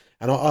doing it.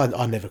 And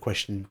I never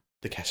questioned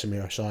the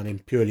Casemiro signing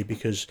purely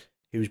because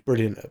he was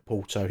brilliant at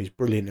Porto. He's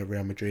brilliant at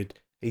Real Madrid.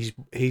 He's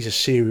a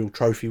serial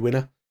trophy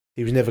winner.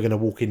 He was never going to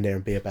walk in there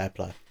and be a bad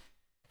player.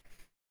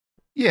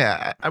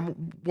 Yeah,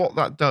 and what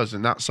that does,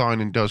 and that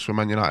signing does for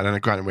Man United, and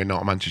granted we're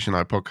not a Manchester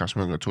United podcast,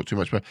 we're not going to talk too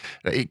much, but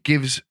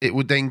it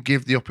would then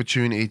give the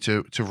opportunity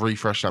to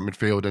refresh that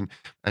midfield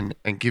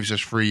and gives us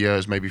 3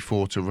 years, maybe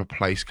 4, to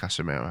replace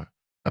Casemiro.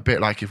 A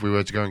bit like if we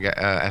were to go and get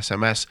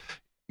SMS,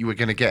 you were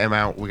going to get him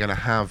out, we're going to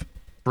have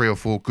 3 or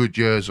 4 good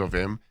years of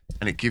him,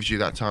 and it gives you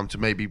that time to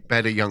maybe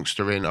bed a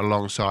youngster in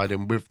alongside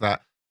him with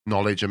that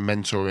knowledge and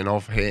mentoring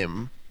of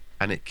him,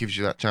 and it gives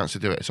you that chance to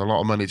do it. It's a lot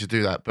of money to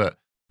do that, but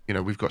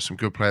we've got some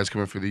good players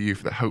coming through the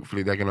youth that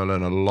hopefully they're going to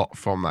learn a lot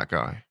from that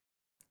guy.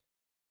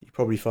 You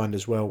probably find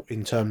as well,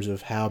 in terms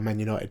of how Man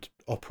United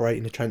operate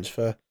in the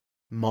transfer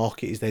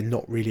market, is they're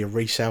not really a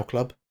resale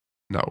club.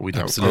 No, we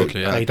don't.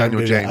 Absolutely, yeah.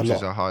 Daniel James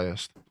is our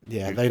highest.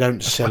 Yeah, they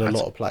don't sell a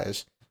lot of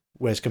players,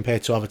 whereas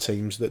compared to other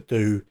teams that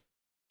do,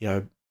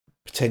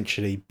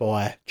 potentially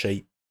buy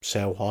cheap,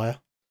 sell higher.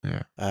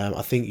 Yeah.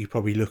 I think you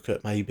probably look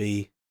at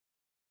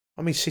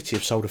City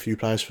have sold a few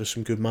players for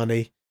some good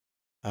money.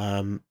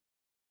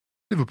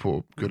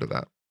 Liverpool good at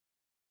that.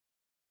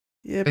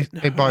 Yeah,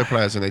 they buy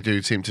players and they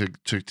do seem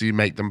to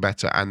make them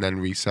better and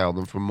then resell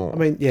them for more.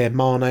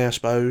 Mane, I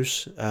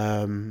suppose.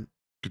 Coutinho,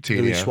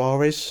 Luis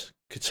Suarez,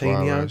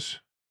 Coutinho.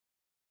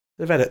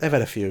 They've had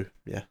a few,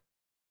 yeah.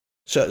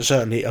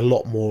 Certainly a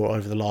lot more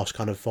over the last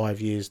kind of 5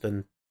 years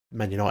than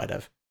Man United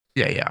have.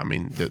 Yeah. I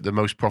mean, the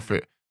most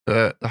profit,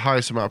 the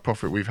highest amount of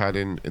profit we've had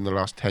in the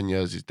last 10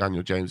 years is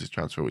Daniel James's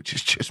transfer, which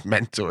is just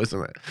mental,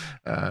 isn't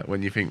it?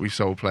 When you think we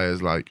sold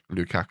players like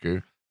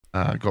Lukaku.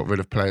 Got rid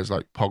of players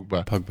like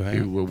Pogba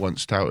who were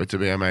once touted to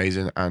be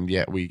amazing, and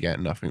yet we get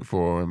nothing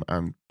for him,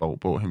 and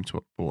bought him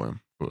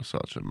for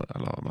such a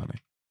lot of money.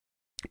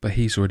 But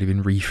he's already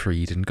been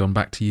refreed and gone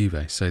back to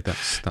Juve, so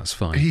that's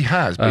fine. He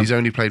has, but he's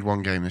only played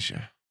one game this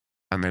year,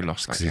 and they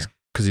lost that game.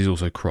 Because he's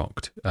also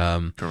crocked.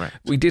 Correct.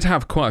 We did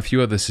have quite a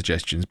few other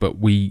suggestions, but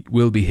we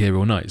will be here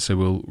all night, so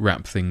we'll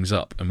wrap things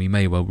up, and we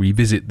may well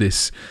revisit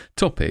this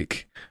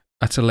topic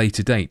at a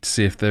later date,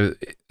 see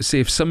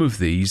if some of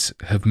these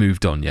have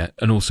moved on yet,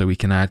 and also we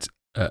can add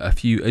a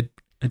few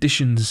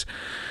additions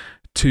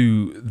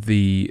to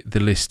the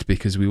list,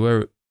 because we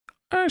were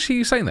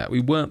actually saying that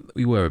we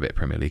were a bit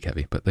Premier League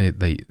heavy, but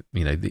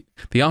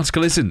the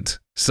article isn't.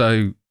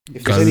 So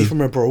if there's any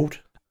from abroad,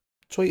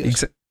 tweet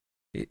us.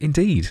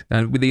 Indeed,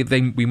 and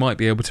we might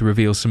be able to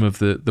reveal some of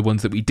the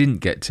ones that we didn't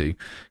get to,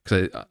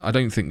 because I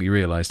don't think we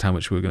realised how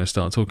much we were going to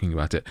start talking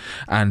about it.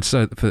 And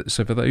so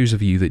for those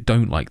of you that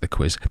don't like the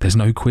quiz, there's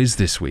no quiz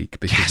this week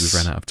because we've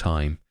run out of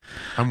time.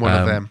 I'm one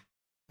of them.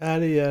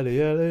 Ali.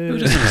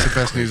 It's the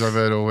best news I've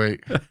heard all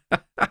week.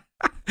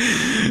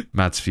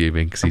 Matt's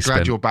fuming because he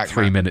spent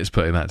 3 minutes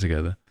putting that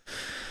together.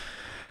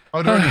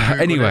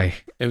 Anyway,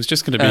 it was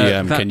just going to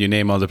be can you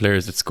name all the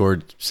players that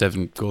scored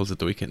 7 goals at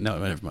the weekend? No,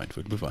 never mind,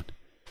 we'll move on.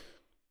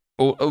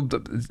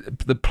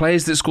 The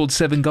players that scored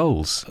 7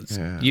 goals.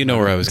 Yeah. You know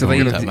where I was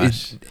going with that,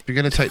 Matt. If you're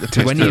going to take the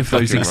do any of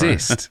those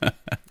exist?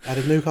 How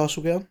did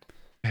Newcastle get on?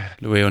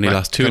 We only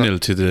lost 2-0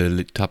 to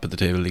the top of the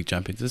table league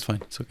champions. It's fine.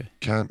 It's okay.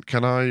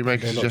 Can I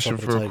make a suggestion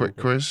for a quick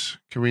quiz?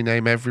 Can we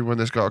name everyone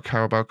that's got a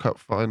Carabao Cup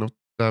final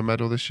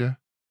medal this year?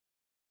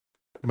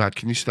 Matt,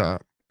 can you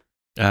start?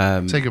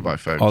 Say goodbye,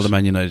 folks. All the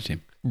Man United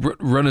team.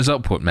 Runners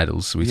up, what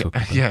medals are we talking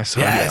about? Yes.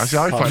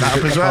 I find that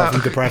up as well.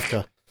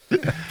 Dubravka.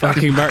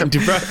 Fucking Martin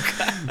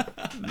Dubravka.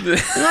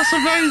 That's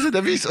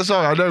amazing.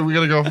 Sorry, I know we're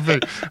going to go off a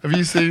bit. Have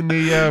you seen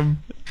the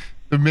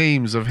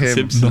memes of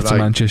him? Not a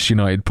Manchester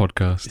United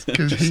podcast.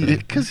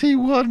 Because he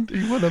won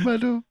a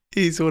medal.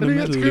 He's won a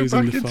medal. He had to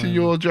go back into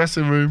your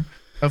dressing room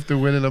after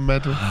winning a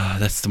medal.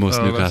 That's the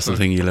most Newcastle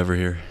thing you'll ever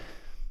hear.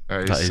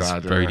 That is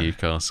sad, very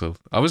Newcastle.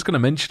 I was going to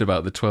mention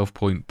about the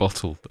 12-point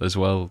bottle as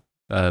well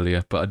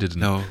earlier, but I didn't.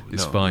 No,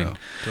 it's fine.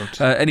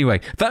 No,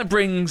 anyway, that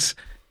brings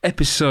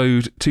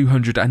episode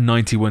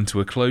 291 to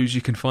a close.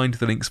 You can find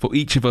the links for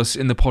each of us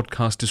in the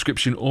podcast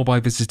description or by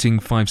visiting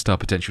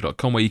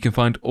 5starpotential.com, where you can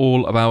find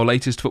all of our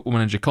latest Football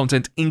Manager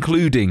content,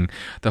 including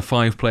the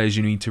 5 players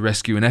you need to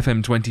rescue an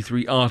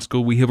FM23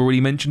 article we have already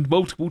mentioned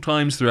multiple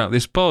times throughout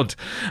this pod.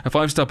 A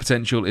 5-Star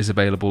Potential is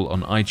available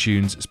on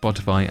iTunes,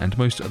 Spotify and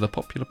most other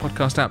popular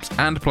podcast apps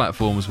and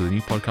platforms, with a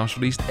new podcast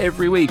released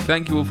every week.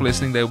 Thank you all for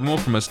listening. There will be more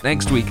from us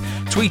next week.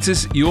 Tweet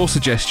us your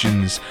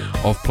suggestions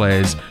of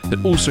players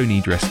that also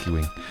need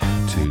rescuing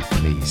to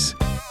please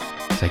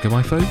say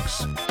goodbye,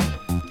 folks.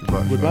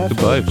 Goodbye. Goodbye.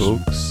 Goodbye,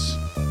 folks.